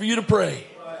nothing else for you to pray.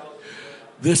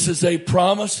 This is a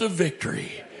promise of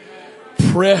victory.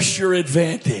 Press your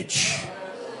advantage.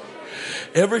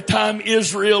 Every time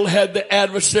Israel had the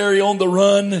adversary on the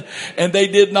run and they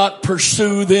did not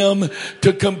pursue them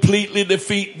to completely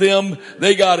defeat them,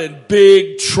 they got in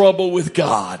big trouble with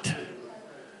God.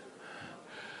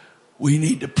 We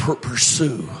need to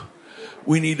pursue.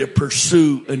 We need to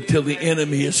pursue until the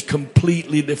enemy is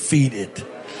completely defeated.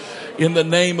 In the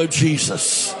name of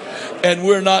Jesus. And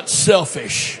we're not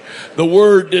selfish. The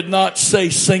word did not say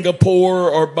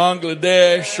Singapore or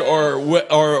Bangladesh or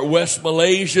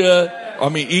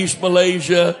East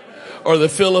Malaysia or the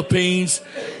Philippines.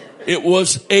 It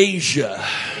was Asia.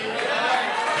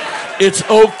 It's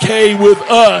okay with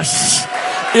us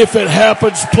if it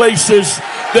happens places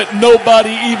that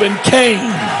nobody even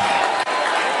came.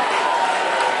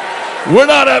 We're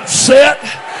not upset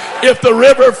if the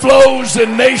river flows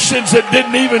in nations that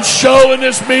didn't even show in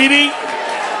this meeting.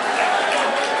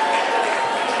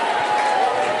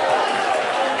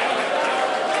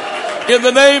 In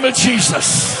the name of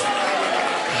Jesus.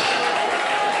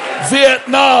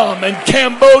 Vietnam and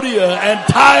Cambodia and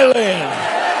Thailand.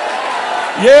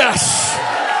 Yes.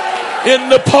 In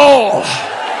Nepal.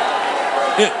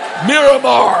 In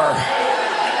Myanmar.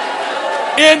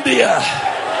 India.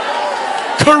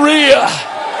 Korea.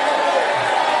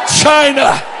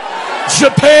 China.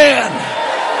 Japan.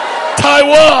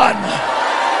 Taiwan.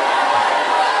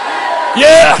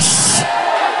 Yes.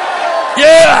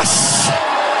 Yes.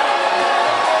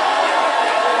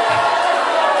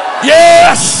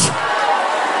 Yes.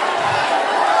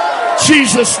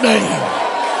 Jesus' name.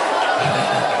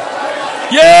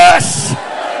 Yes.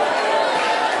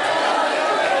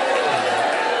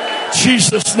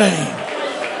 Jesus' name.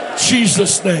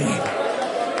 Jesus' name.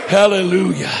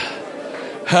 Hallelujah.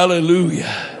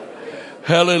 Hallelujah.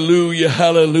 Hallelujah.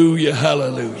 Hallelujah.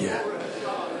 Hallelujah.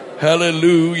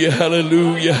 Hallelujah.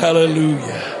 Hallelujah.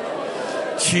 Hallelujah.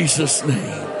 Jesus'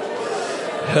 name.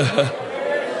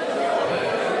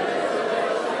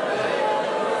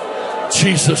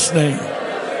 Jesus' name.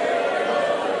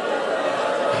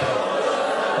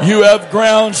 You have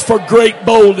grounds for great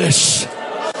boldness.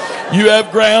 You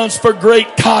have grounds for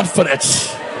great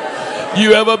confidence.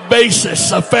 You have a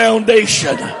basis, a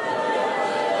foundation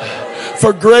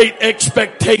for great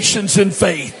expectations in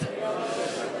faith.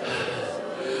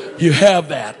 You have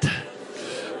that.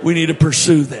 We need to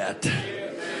pursue that.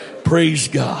 Praise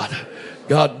God.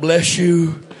 God bless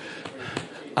you.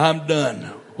 I'm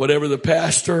done. Whatever the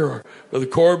pastor or Brother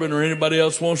Corbin or anybody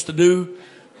else wants to do,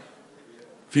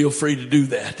 feel free to do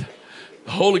that.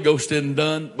 The Holy Ghost isn't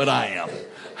done, but I am.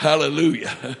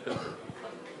 Hallelujah.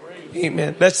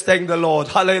 Amen. Let's thank the Lord.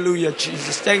 Hallelujah,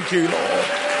 Jesus. Thank you, Lord.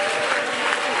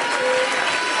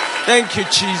 Thank you,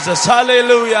 Jesus.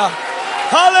 Hallelujah.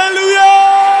 Hallelujah.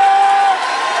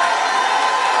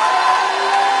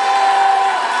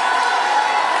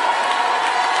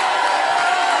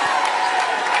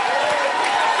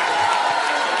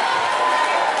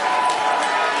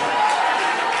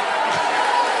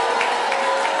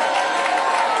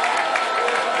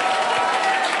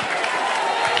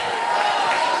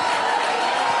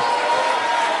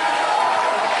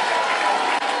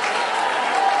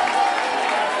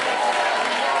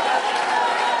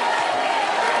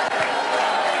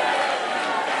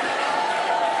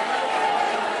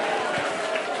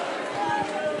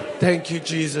 Thank you,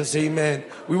 Jesus. Amen.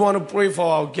 We want to pray for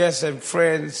our guests and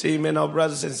friends. Amen. Our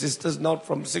brothers and sisters not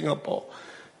from Singapore.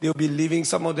 They'll be leaving.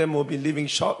 Some of them will be leaving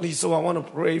shortly. So I want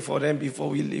to pray for them before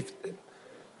we leave them.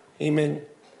 Amen.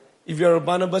 If you're a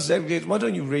Barnabas delegate, why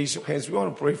don't you raise your hands? We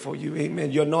want to pray for you.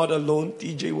 Amen. You're not alone.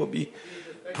 DJ will be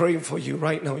praying for you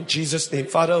right now in Jesus' name.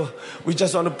 Father, we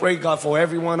just want to pray, God, for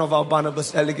every one of our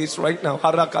Barnabas delegates right now.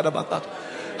 Lord,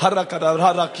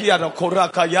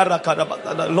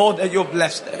 that you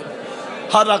bless them.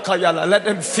 Let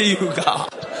them feel, God.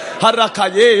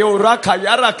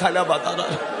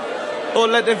 Oh,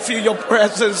 let them feel your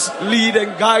presence. Lead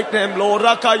and guide them, Lord.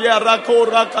 Lord,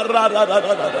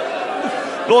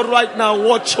 right now,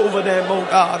 watch over them, oh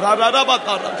God.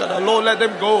 Lord, let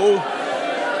them go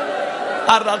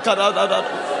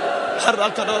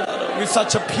with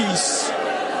such a peace.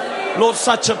 Lord,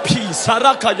 such a peace.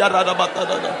 Lead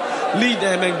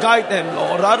them and guide them,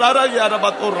 Lord.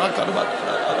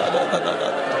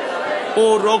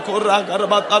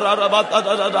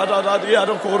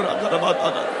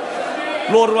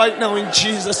 Lord, right now in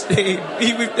Jesus' name,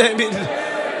 be with them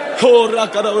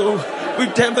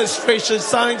with demonstrations,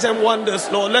 signs and wonders,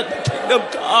 Lord. Let the kingdom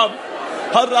come.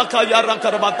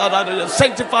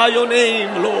 Sanctify your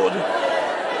name, Lord.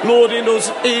 Lord, in those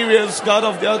areas, God,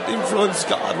 of their influence,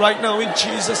 God, right now in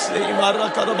Jesus' name.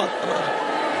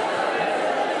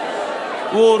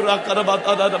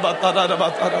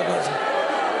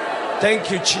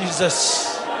 Thank you,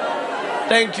 Jesus.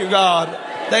 Thank you, God.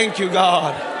 Thank you,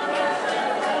 God.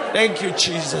 Thank you,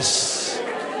 Jesus.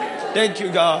 Thank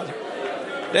you, God.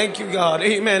 Thank you, God.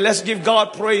 Amen. Let's give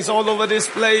God praise all over this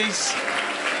place.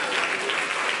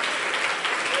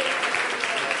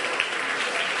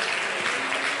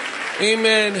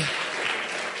 Amen.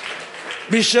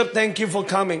 Bishop, thank you for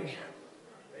coming.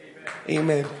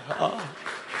 Amen.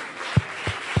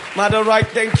 Mother Wright,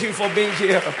 thank you for being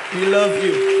here. We love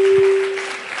you.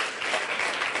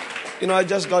 You know, I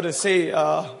just got to say,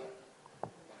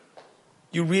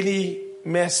 you really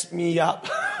messed me up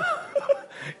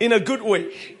in a good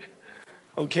way.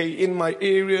 Okay, in my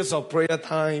areas of prayer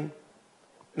time,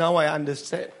 now I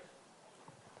understand.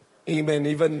 Amen.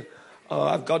 Even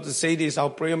I've got to say this, our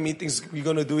prayer meetings, we're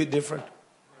going to do it different.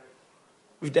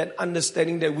 With that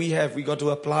understanding that we have, we got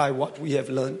to apply what we have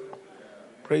learned.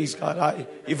 Praise God.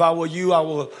 If I were you, I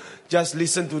will just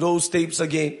listen to those tapes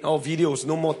again, or videos,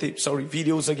 no more tapes,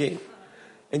 videos again.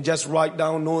 And just write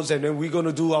down notes, and then we're going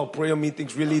to do our prayer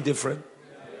meetings really different.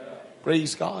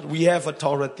 Praise God. We have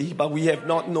authority, but we have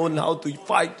not known how to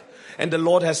fight. And the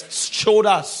Lord has showed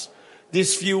us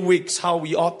these few weeks how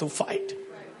we ought to fight.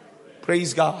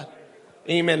 Praise God.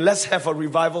 Amen. Let's have a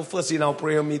revival first in our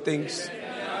prayer meetings.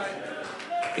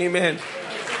 Amen.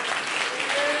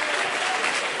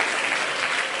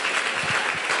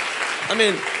 I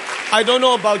mean, I don't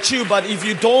know about you, but if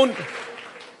you don't,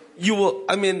 you will,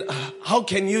 how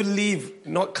can you leave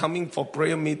not coming for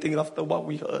prayer meeting after what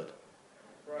we heard?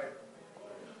 Right.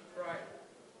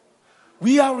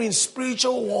 We are in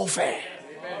spiritual warfare.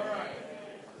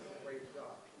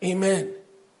 Amen.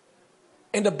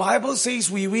 And the Bible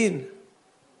says we win.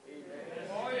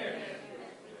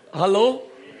 Hello?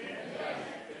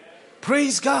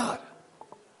 Praise God.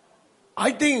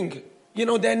 I think,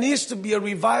 there needs to be a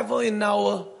revival in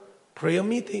our prayer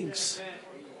meetings.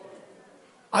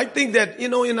 I think that,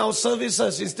 in our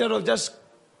services, instead of just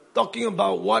talking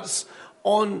about what's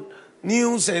on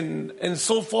news and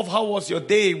so forth, how was your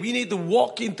day, we need to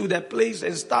walk into that place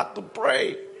and start to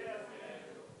pray.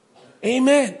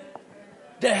 Amen.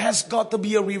 There has got to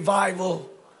be a revival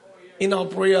in our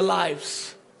prayer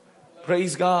lives.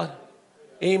 Praise God.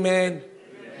 Amen.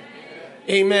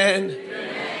 Amen.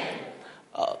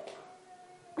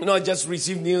 I just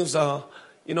received news.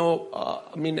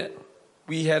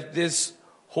 We have this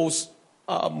host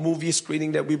movie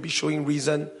screening that we'll be showing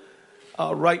Reason.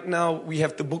 Right now, we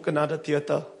have to book another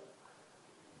theater.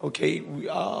 Okay,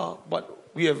 but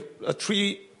we have a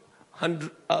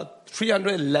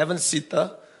 311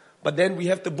 seater, but then we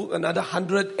have to book another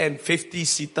 150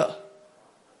 seater.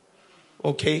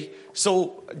 Okay,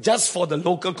 so just for the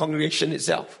local congregation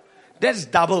itself, that's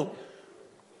double.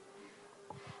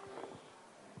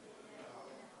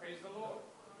 Praise the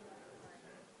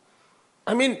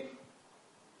Lord.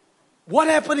 What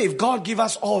happened if God give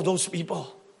us all those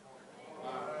people?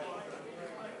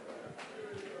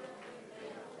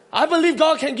 I believe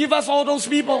God can give us all those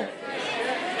people.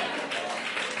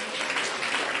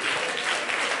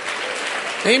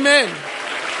 Amen.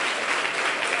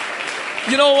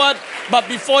 You know what? But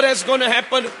before that's going to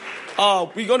happen,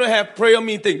 we're going to have prayer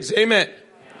meetings. Amen.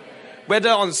 Whether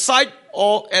on site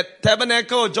or at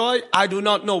Tabernacle or Joy, I do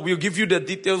not know. We'll give you the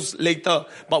details later.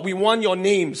 But we want your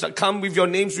names. Come with your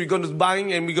names. We're going to buy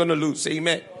and we're going to lose.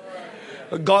 Amen.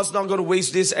 God's not going to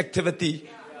waste this activity.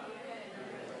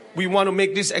 We want to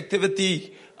make this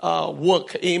activity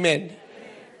work. Amen.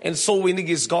 And soul winning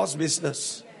is God's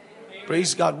business.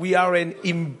 Praise God. We are an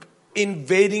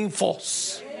invading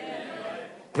force.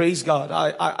 Praise God.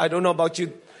 I don't know about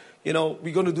you.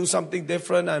 We're going to do something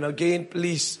different. And again,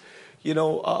 please,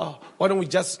 why don't we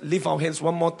just lift our hands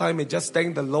one more time and just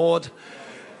thank the Lord.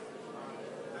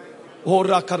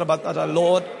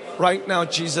 Lord, right now,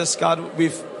 Jesus, God,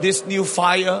 with this new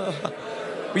fire,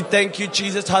 we thank you,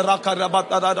 Jesus.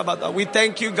 We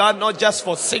thank you, God, not just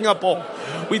for Singapore.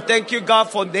 We thank you, God,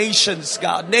 for nations,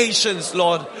 God. Nations,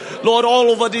 Lord. Lord,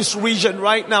 all over this region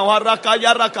right now.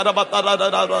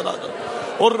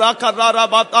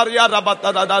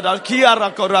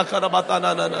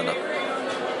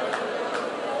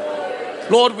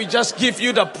 Lord, we just give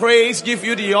you the praise, give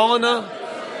you the honor.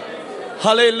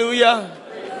 Hallelujah.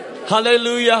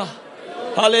 Hallelujah.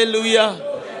 Hallelujah.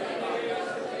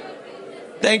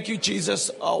 Thank you,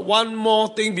 Jesus. One more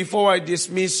thing before I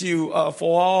dismiss you.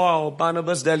 For all our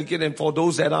Barnabas delegate and for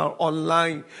those that are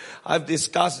online, I've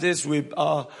discussed this with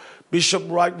Bishop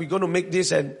Wright, we're going to make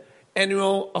this an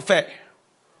annual affair.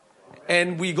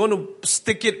 And we're going to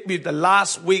stick it with the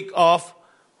last week of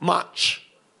March.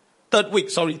 Third week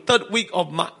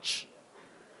of March.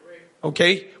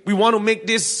 Okay? We want to make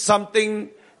this something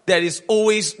that is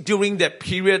always during that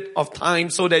period of time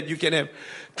so that you can have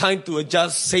time to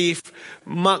adjust, save.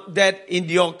 Mark that in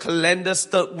your calendars,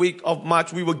 third week of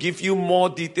March. We will give you more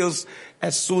details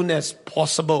as soon as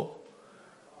possible.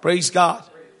 Praise God.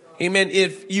 Amen.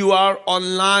 If you are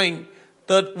online,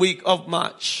 third week of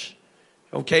March.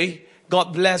 Okay?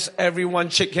 God bless everyone.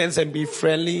 Shake hands and be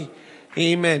friendly.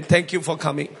 Amen. Thank you for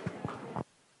coming.